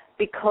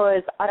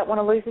because I don't want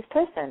to lose this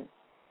person.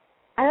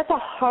 And it's a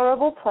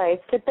horrible place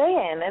to be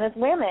in. And as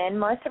women,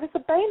 most of us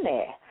have been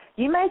there.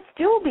 You may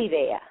still be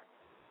there,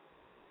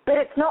 but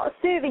it's not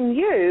serving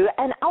you,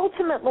 and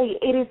ultimately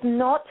it is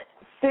not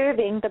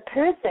serving the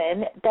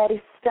person that is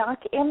stuck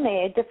in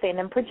their defend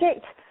and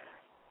project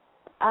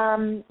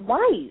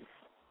ways.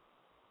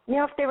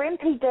 Now, if they're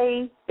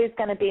MPD, there's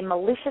going to be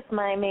malicious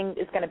maiming,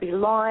 there's going to be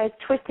lies,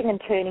 twisting and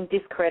turning,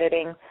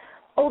 discrediting,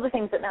 all the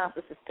things that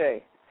narcissists do.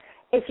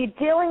 If you're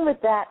dealing with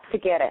that,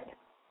 forget it.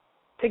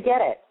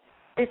 Forget it.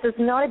 This is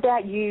not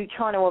about you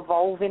trying to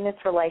evolve in this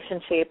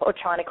relationship or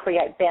trying to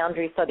create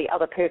boundaries so the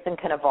other person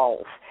can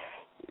evolve.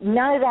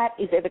 None of that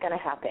is ever going to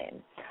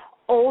happen.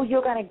 All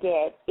you're going to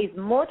get is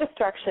more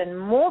destruction,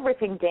 more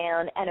ripping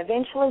down, and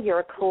eventually you're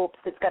a corpse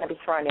that's going to be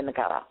thrown in the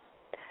gutter.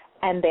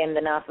 And then the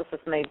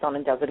narcissist moves on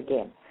and does it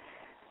again.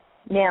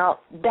 Now,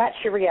 that's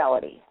your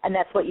reality, and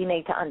that's what you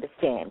need to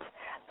understand.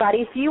 But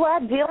if you are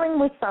dealing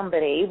with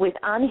somebody with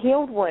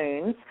unhealed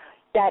wounds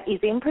that is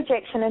in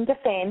projection and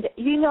defend,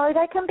 you know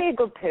they can be a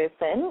good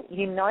person,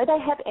 you know they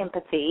have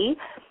empathy,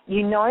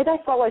 you know they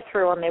follow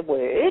through on their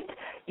word,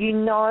 you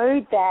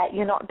know that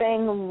you're not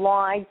being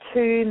lied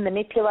to,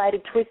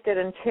 manipulated, twisted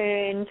and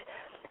turned,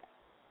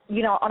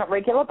 on a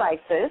regular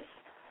basis.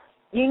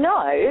 You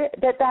know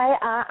that they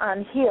are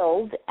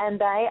unhealed and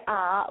they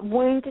are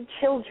wounded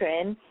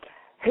children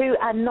who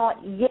are not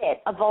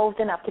yet evolved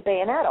enough to be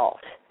an adult.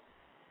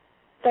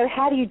 So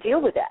how do you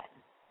deal with that?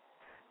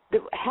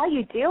 How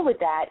you deal with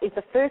that is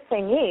the first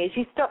thing is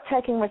you stop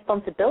taking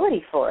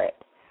responsibility for it.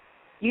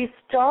 You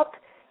stop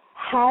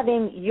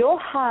having your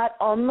heart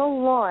on the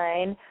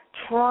line,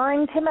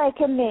 trying to make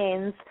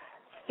amends,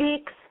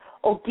 fix,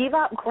 or give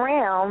up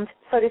ground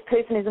so this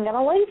person isn't going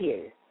to leave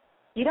you.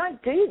 You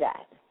don't do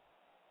that.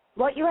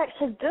 What you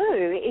actually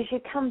do is you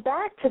come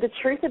back to the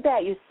truth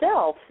about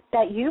yourself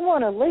that you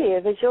want to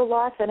live as your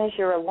life and as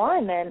your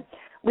alignment,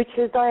 which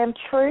is I am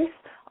truth,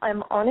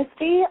 I'm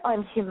honesty,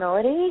 I'm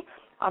humility,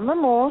 I'm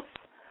remorse,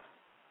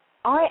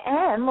 I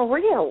am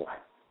real.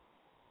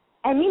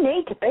 And you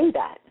need to be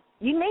that.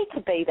 You need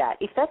to be that.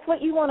 If that's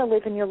what you want to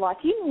live in your life,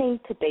 you need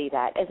to be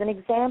that as an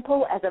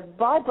example, as a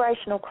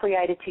vibrational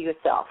creator to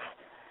yourself.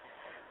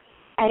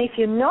 And if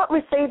you're not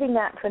receiving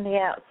that from the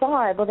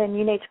outside, well, then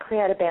you need to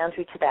create a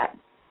boundary to that.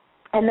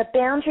 And the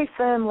boundary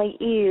firmly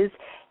is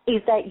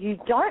that you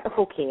don't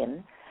hook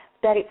in,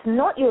 that it's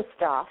not your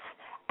stuff,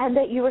 and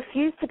that you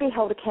refuse to be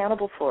held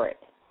accountable for it.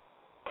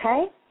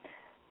 Okay?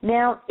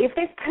 Now, if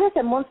this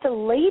person wants to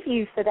leave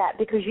you for that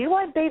because you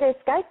won't be their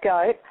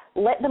scapegoat,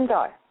 let them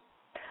go.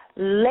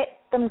 Let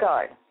them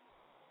go.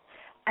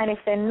 And if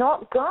they're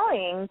not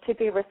going to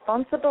be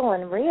responsible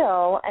and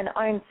real and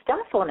own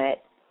stuff on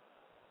it,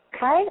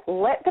 okay,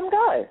 let them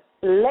go.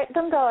 Let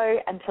them go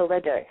until they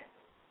do.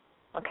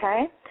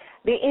 Okay?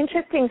 The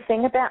interesting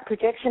thing about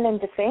projection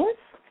and defense,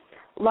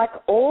 like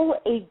all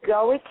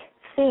egoic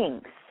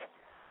things,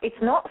 it's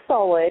not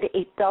solid,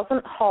 it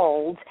doesn't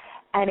hold,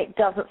 and it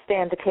doesn't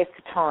stand the test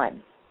of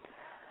time.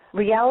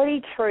 Reality,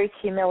 truth,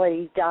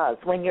 humility does.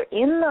 When you're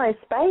in those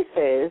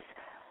spaces,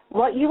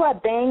 what you are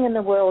being in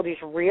the world is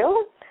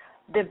real.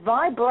 The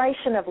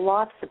vibration of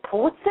life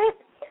supports it.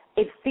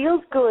 It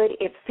feels good.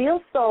 It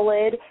feels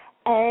solid.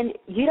 And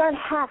you don't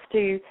have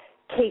to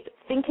keep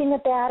thinking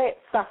about it,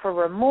 suffer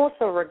remorse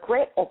or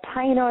regret or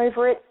pain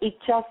over it. It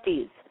just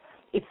is.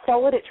 It's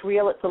solid, it's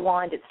real, it's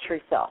aligned, it's true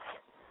self.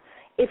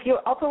 If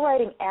you're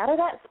operating out of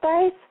that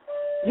space,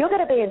 you're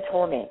going to be in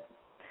torment.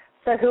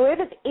 So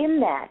whoever's in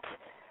that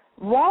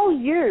while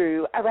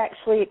you are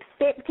actually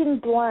accepting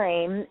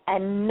blame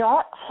and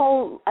not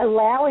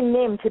allowing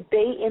them to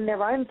be in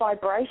their own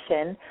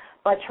vibration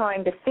by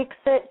trying to fix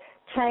it,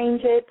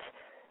 change it,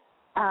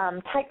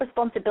 take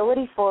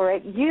responsibility for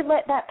it, you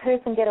let that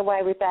person get away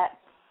with that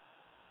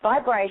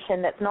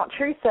vibration that's not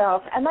true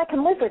self, and they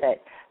can live with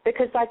it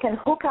because they can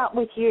hook up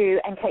with you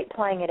and keep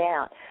playing it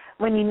out.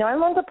 When you no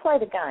longer play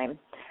the game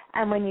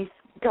and when you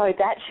go,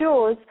 that's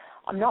yours,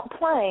 I'm not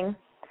playing,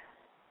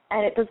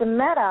 and it doesn't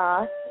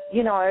matter,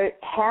 you know,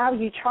 how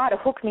you try to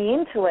hook me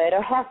into it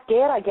or how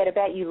scared I get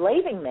about you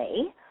leaving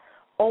me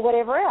or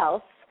whatever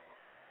else,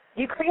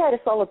 you create a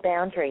solid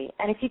boundary.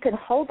 And if you can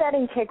hold that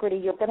integrity,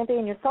 you're going to be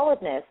in your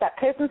solidness. That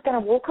person's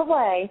going to walk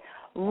away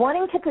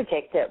wanting to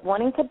project it,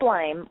 wanting to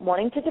blame,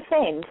 wanting to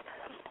defend,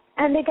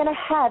 and they're going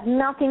to have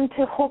nothing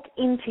to hook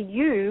into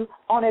you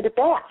on it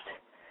about.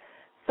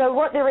 So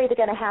what they're either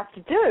going to have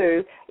to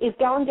do is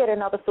go and get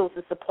another source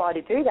of supply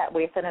to do that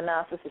with, and a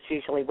narcissist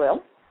usually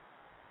will,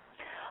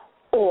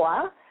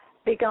 or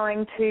they're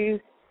going to,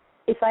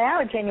 if they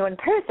are a genuine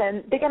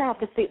person, they're going to have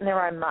to sit in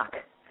their own muck.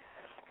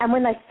 And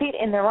when they sit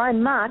in their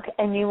own muck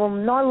and you will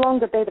no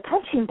longer be the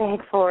punching bag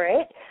for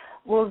it,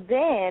 well,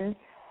 then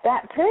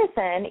that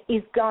person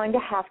is going to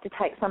have to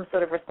take some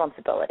sort of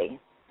responsibility.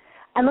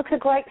 And look, the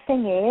great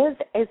thing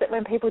is that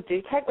when people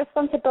do take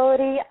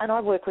responsibility, and I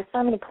work with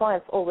so many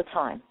clients all the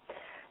time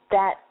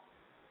that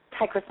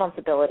take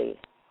responsibility.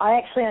 I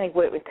actually only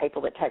work with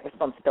people that take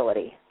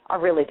responsibility. I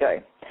really do.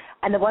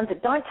 And the ones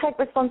that don't take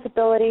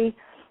responsibility,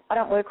 I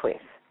don't work with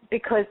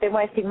because they're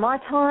wasting my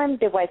time,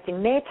 they're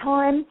wasting their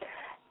time,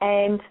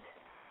 and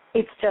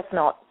it's just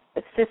not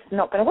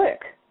going to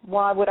work.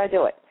 Why would I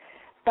do it?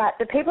 But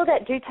the people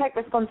that do take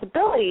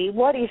responsibility,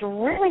 what is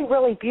really,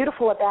 really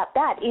beautiful about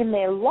that in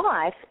their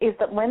life is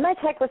that when they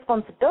take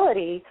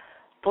responsibility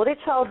for their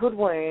childhood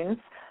wounds,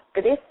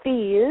 for their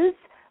fears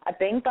of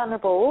being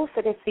vulnerable,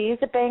 for their fears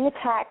of being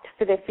attacked,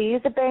 for their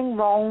fears of being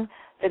wrong,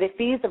 for their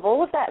fears of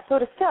all of that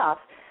sort of stuff,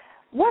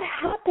 what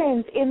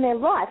happens in their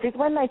life is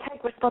when they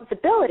take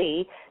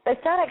responsibility, they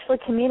start actually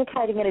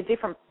communicating in a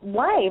different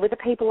way with the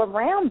people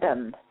around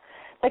them.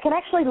 They can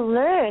actually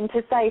learn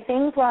to say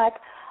things like,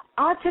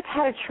 I've just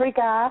had a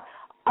trigger,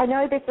 I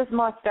know this is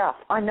my stuff,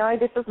 I know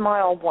this is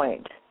my old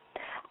wound.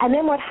 And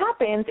then what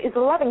happens is a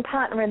loving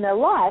partner in their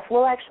life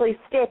will actually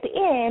step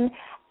in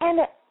and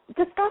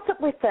discuss it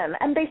with them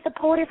and be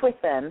supportive with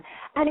them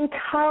and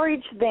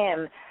encourage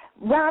them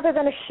rather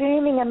than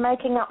assuming and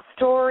making up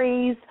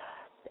stories,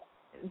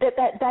 that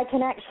they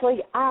can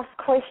actually ask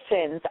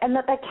questions and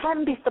that they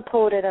can be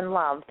supported and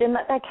loved and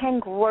that they can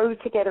grow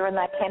together and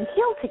they can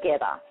heal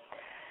together.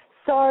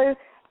 So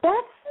that's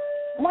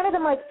one of the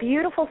most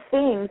beautiful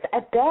things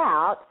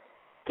about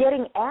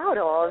getting out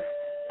of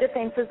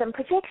defenses and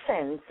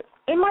projections.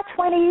 In my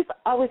 20s,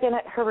 I was in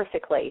it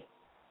horrifically,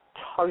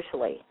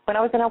 totally. When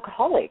I was an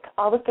alcoholic,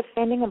 I was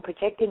defending and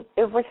projecting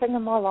everything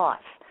in my life.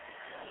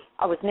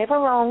 I was never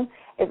wrong.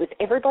 It was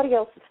everybody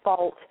else's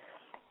fault.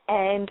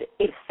 And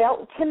it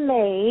felt to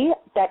me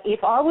that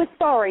if I was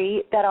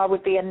sorry, that I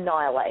would be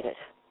annihilated.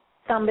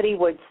 Somebody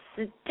would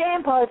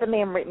stamp over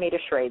me and rip me to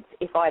shreds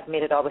if I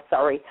admitted I was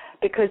sorry.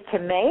 Because to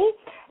me,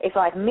 if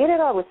I admitted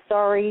I was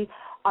sorry,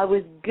 I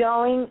was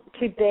going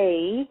to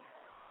be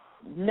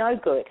no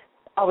good.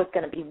 I was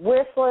going to be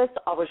worthless.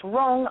 I was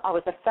wrong. I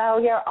was a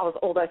failure. I was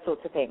all those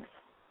sorts of things.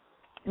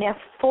 Now,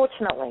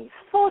 fortunately,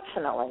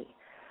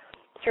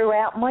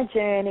 throughout my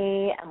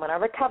journey and when I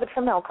recovered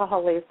from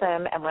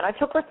alcoholism and when I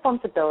took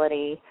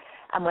responsibility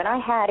and when I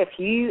had a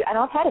few, and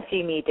I've had a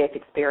few near-death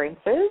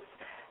experiences,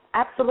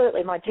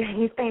 absolutely, my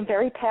journey has been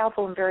very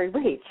powerful and very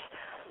rich.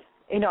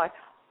 You know,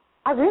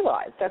 I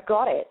realized I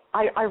got it.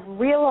 I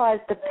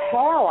realized the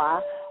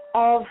power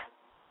of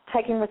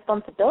taking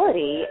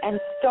responsibility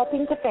and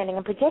stopping defending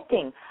and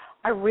projecting.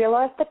 I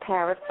realized the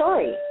power of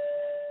sorry.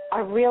 I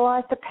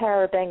realized the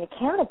power of being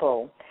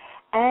accountable.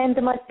 And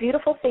the most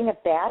beautiful thing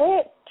about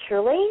it,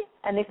 truly,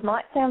 and this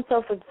might sound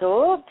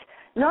self-absorbed,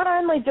 not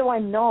only do I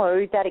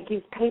know that it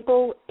gives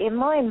people in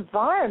my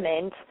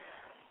environment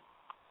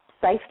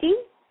safety,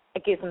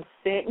 it gives them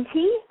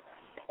certainty,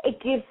 it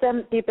gives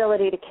them the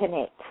ability to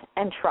connect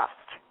and trust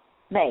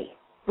me,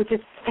 which is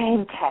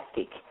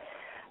fantastic.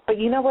 But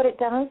you know what it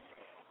does?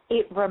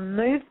 It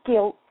removes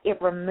guilt,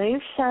 it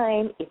removes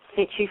shame, it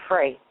sets you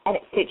free. And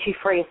it sets you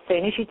free as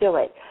soon as you do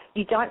it.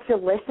 You don't feel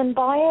lessened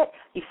by it,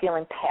 you feel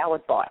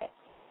empowered by it.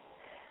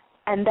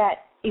 And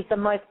that is the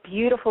most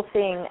beautiful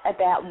thing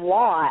about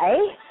why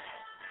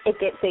it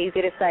gets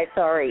easier to say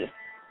sorry.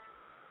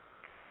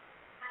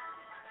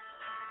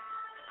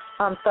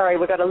 I'm sorry,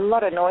 we've got a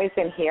lot of noise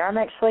in here. I'm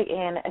actually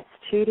in a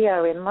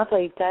studio in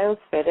lovely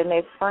Dalesford, and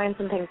there's phones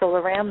and things all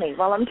around me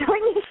while I'm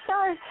doing this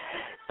show.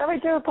 So I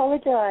do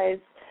apologise.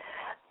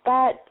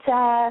 But,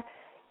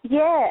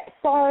 yeah,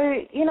 so,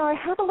 you know,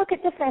 have a look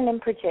at Defend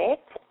and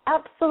Project.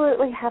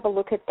 Absolutely have a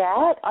look at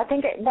that. I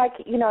think,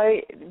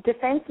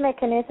 defense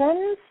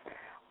mechanisms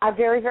are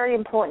very, very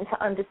important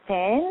to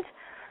understand.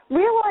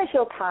 Realize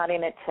your part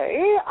in it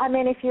too. I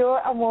mean, if you're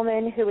a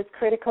woman who is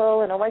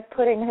critical and always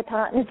putting her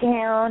partner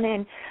down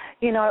and,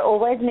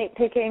 always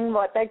nitpicking,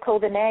 what they call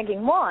the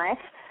nagging wife,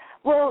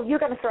 well, you're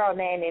going to throw a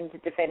man in to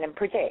defend and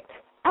protect.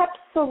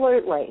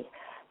 Absolutely.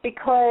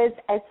 Because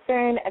as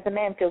soon as a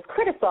man feels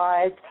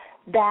criticized,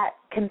 that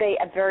can be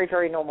a very,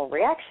 very normal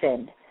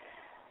reaction.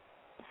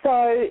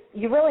 So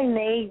you really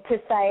need to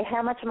say,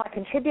 how much am I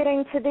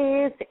contributing to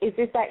this? Is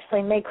this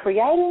actually me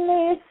creating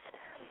this?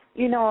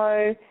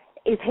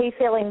 Is he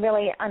feeling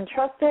really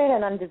untrusted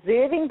and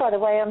undeserving by the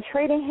way I'm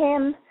treating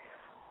him?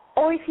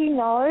 Or if you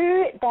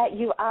know that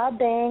you are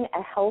being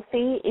a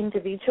healthy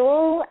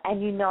individual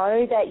and you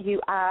know that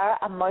you are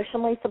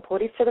emotionally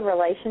supportive to the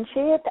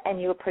relationship and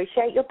you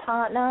appreciate your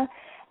partner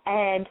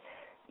and,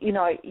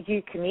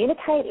 you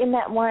communicate in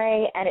that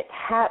way and it's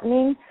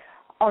happening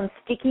on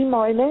sticky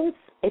moments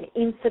and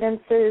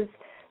incidences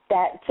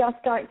that just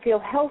don't feel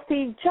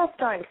healthy, just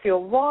don't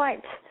feel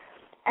right,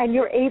 and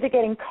you're either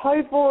getting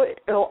covert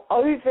or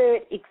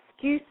overt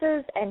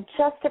excuses and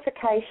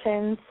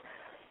justifications.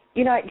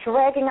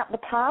 Dragging up the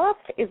past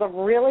is a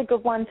really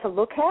good one to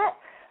look at.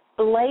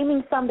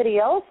 Blaming somebody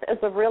else is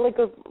a really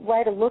good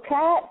way to look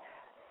at.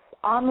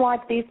 I'm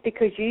like this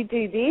because you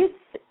do this.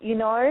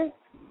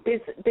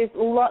 There's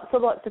lots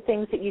of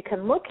things that you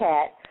can look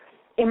at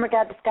in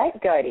regard to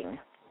scapegoating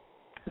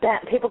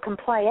that people can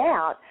play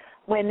out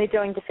when they're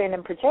doing defend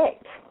and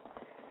project.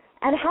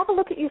 And have a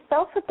look at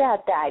yourself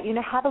about that.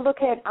 Have a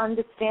look at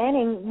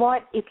understanding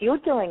if you're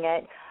doing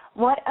it,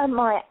 what are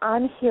my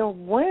unhealed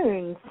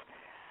wounds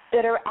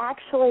that are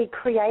actually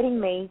creating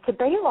me to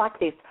be like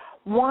this?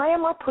 Why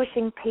am I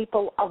pushing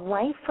people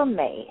away from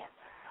me?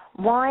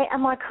 Why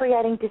am I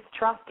creating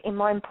distrust in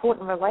my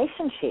important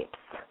relationships?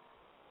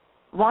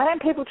 Why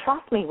don't people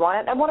trust me? Why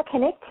don't they want to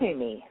connect to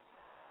me?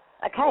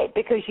 Okay,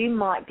 because you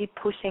might be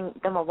pushing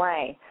them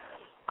away.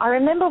 I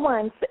remember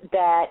once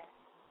that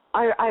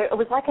it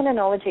was like an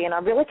analogy, and I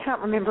really can't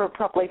remember it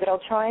properly, but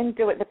I'll try and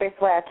do it the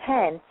best way I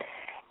can.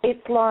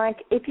 It's like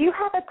if you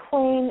have a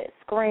clean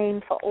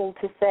screen for all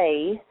to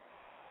see,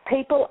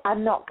 people are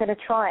not going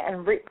to try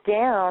and rip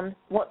down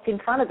what's in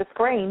front of the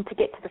screen to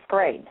get to the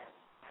screen.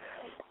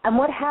 And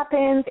what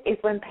happens is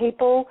when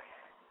people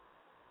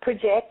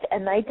project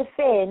and they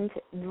defend,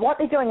 what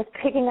they're doing is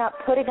putting up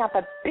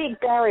a big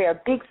barrier,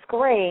 a big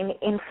screen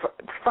in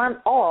front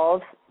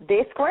of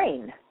their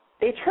screen,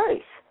 their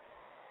truth.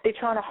 They're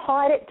trying to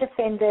hide it,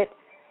 defend it,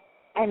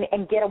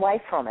 and get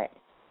away from it.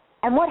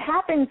 And what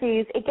happens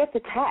is it gets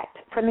attacked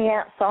from the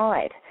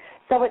outside.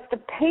 So it's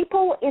the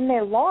people in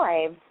their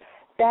lives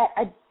that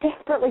are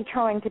desperately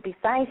trying to be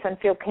safe and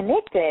feel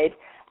connected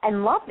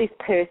and love this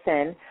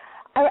person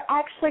are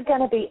actually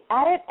going to be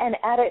at it and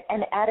at it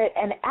and at it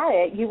and at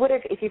it. You would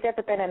have, if you've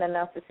ever been in a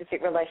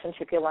narcissistic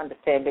relationship, you'll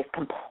understand this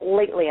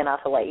completely and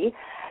utterly.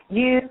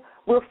 You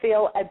will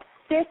feel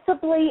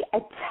obsessively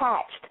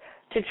attached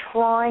to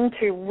trying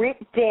to rip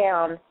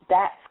down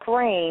that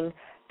screen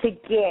to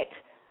get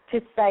to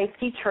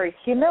safety, truth,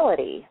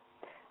 humility.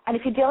 And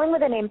if you're dealing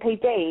with an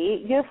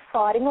NPD, you're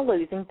fighting a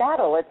losing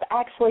battle. It's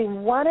actually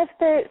one of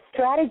the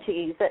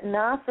strategies that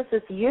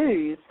narcissists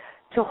use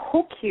to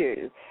hook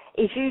you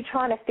is you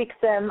trying to fix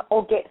them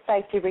or get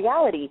safety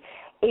reality.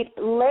 It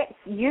lets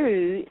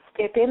you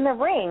step in the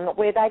ring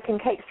where they can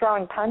keep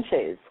throwing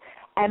punches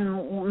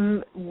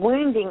and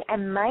wounding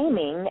and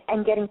maiming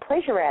and getting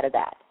pleasure out of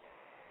that.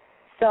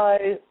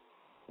 So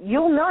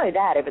you'll know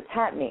that if it's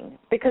happening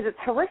because it's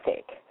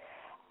horrific.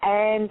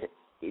 And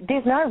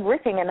there's no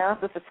ripping a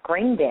narcissist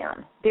screen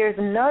down. There's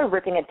no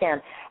ripping it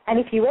down. And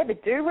if you ever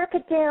do rip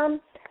it down,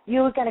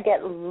 you're going to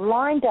get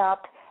lined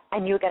up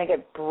and you're going to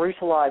get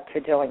brutalized for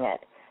doing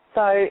it.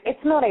 So it's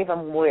not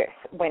even worth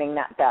winning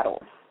that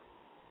battle.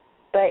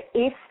 But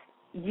if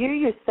you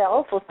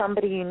yourself or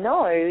somebody you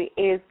know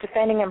is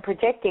defending and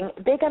projecting,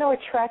 they're going to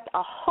attract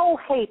a whole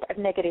heap of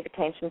negative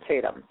attention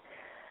to them.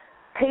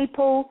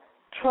 People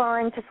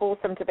trying to force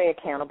them to be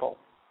accountable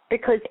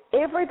because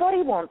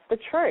everybody wants the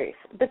truth.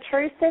 The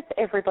truth sets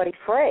everybody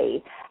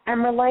free,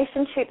 and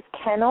relationships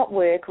cannot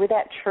work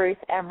without truth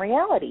and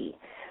reality.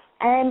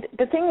 And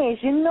the thing is,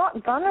 you're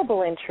not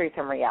vulnerable in truth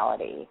and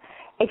reality.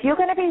 If you're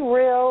going to be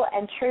real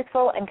and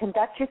truthful and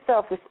conduct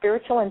yourself with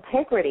spiritual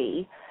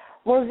integrity,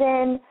 well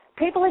then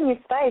people in your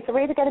space are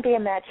either going to be a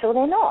match or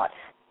they're not.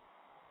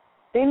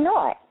 They're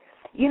not.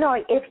 You know,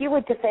 if you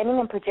were defending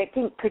and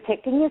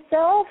protecting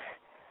yourself,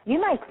 you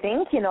may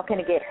think you're not going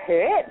to get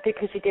hurt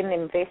because you didn't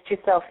invest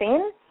yourself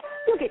in.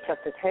 You'll get just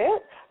as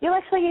hurt. You'll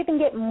actually even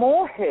get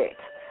more hurt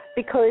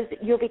because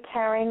you'll be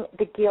carrying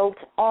the guilt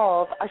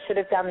of, I should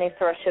have done this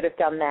or I should have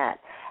done that.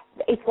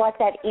 It's like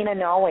that inner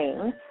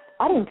knowing,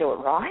 I didn't do it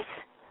right.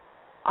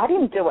 I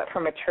didn't do it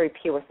from a true,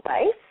 pure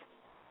space.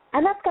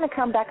 And that's going to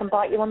come back and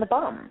bite you on the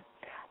bum.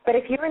 But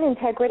if you're in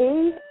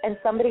integrity and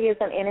somebody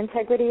isn't in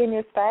integrity in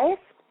your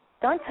space,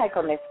 don't take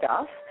on their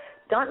stuff.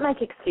 Don't make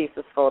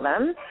excuses for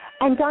them,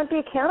 and don't be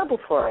accountable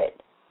for it,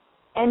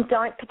 and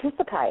don't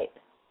participate.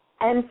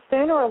 And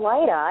sooner or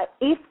later,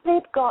 if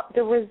they've got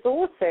the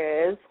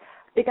resources,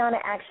 they're going to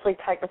actually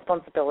take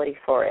responsibility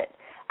for it.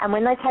 And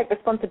when they take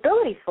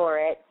responsibility for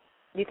it,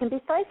 you can be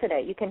safe in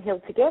it. You can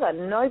heal together.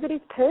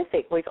 Nobody's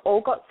perfect. We've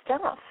all got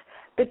stuff.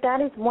 But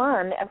that is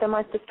one of the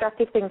most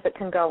destructive things that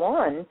can go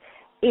on,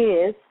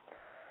 is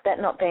that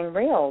not being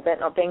real, that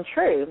not being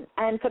true.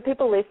 And for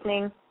people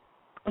listening,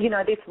 you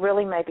know, this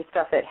really may be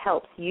stuff that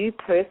helps you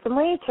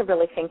personally to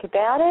really think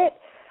about it.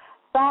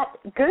 But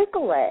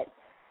Google it.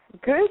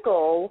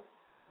 Google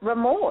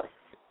remorse.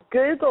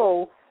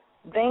 Google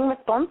being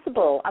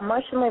responsible,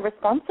 emotionally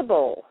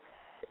responsible.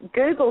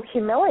 Google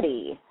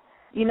humility.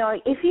 You know,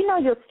 if you know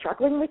you're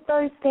struggling with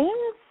those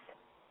things,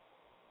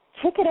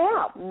 check it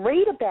out.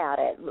 Read about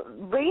it.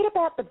 Read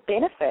about the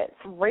benefits.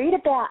 Read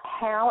about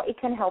how it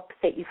can help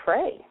set you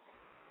free.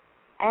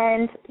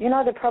 And, you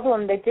know, the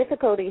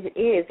difficulty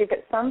is if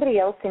it's somebody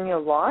else in your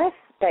life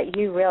that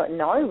you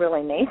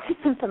really needs this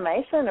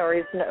information or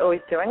is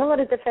doing a lot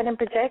of defend and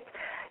project,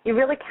 you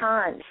really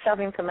can't shove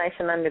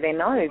information under their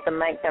nose and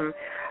make them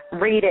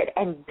read it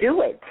and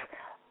do it.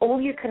 All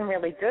you can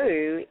really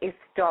do is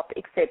stop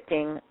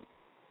accepting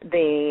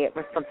the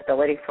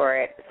responsibility for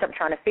it. Stop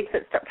trying to fix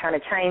it, stop trying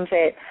to change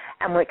it,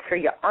 and work through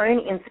your own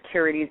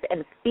insecurities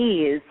and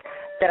fears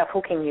that are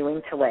hooking you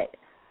into it.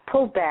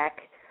 Pull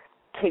back,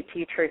 keep to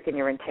your truth and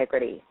your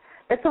integrity.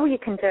 That's all you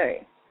can do,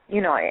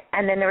 you know,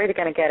 and then they're either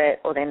going to get it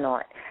or they're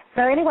not.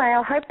 So anyway,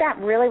 I hope that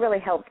really, really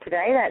helped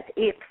today. That's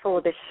it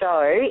for the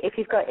show. If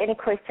you've got any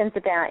questions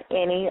about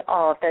any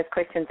of those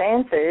questions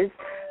answers,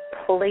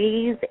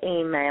 please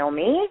email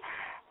me.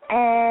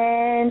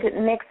 And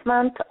next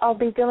month I'll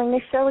be doing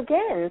this show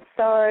again.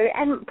 So,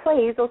 and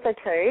please also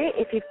too,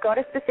 if you've got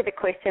a specific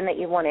question that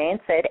you want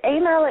answered,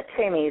 email it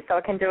to me so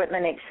I can do it in the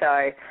next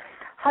show.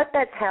 Hope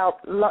that's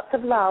helped. Lots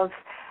of love.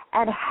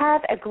 And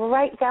have a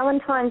great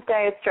Valentine's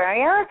Day,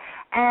 Australia.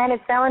 And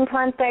it's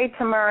Valentine's Day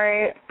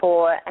tomorrow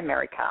for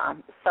America.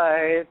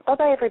 So,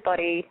 bye-bye,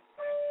 everybody.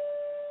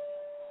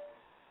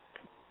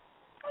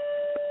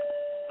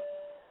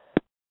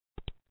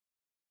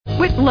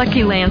 With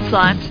Lucky Land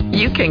Slots,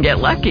 you can get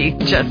lucky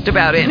just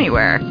about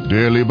anywhere.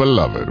 Dearly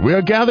beloved, we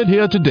are gathered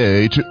here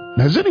today to...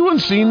 Has anyone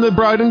seen the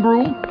bride and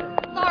groom?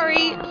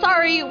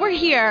 Sorry, we're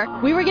here.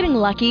 We were getting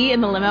lucky in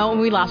the limo and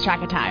we lost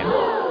track of time.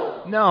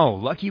 No,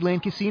 Lucky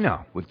Land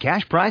Casino, with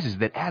cash prizes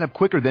that add up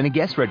quicker than a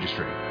guest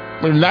registry.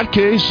 In that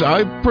case,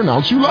 I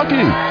pronounce you lucky.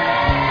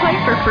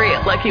 Play for free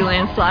at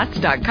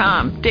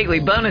LuckyLandSlots.com. Daily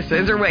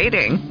bonuses are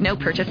waiting. No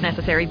purchase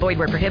necessary. Void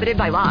where prohibited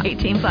by law.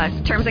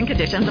 18+. Terms and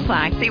conditions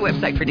apply. See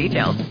website for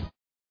details.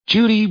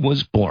 Judy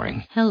was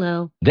boring.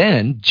 Hello.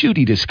 Then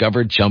Judy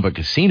discovered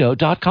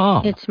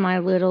ChumbaCasino.com. It's my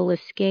little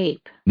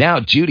escape. Now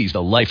Judy's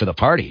the life of the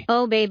party.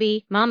 Oh,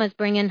 baby, mama's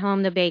bringing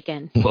home the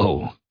bacon.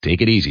 Whoa,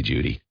 take it easy,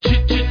 Judy.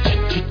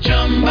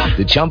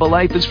 The Chumba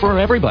life is for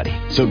everybody.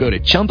 So go to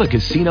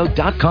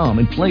ChumbaCasino.com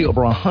and play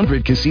over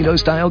 100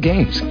 casino-style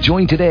games.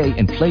 Join today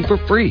and play for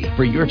free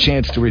for your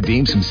chance to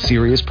redeem some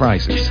serious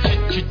prizes.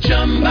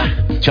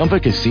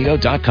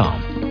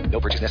 ChumbaCasino.com. No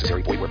purchase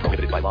necessary. Void where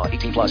prohibited by law.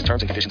 18+.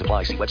 Terms and conditions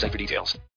apply. See website for details.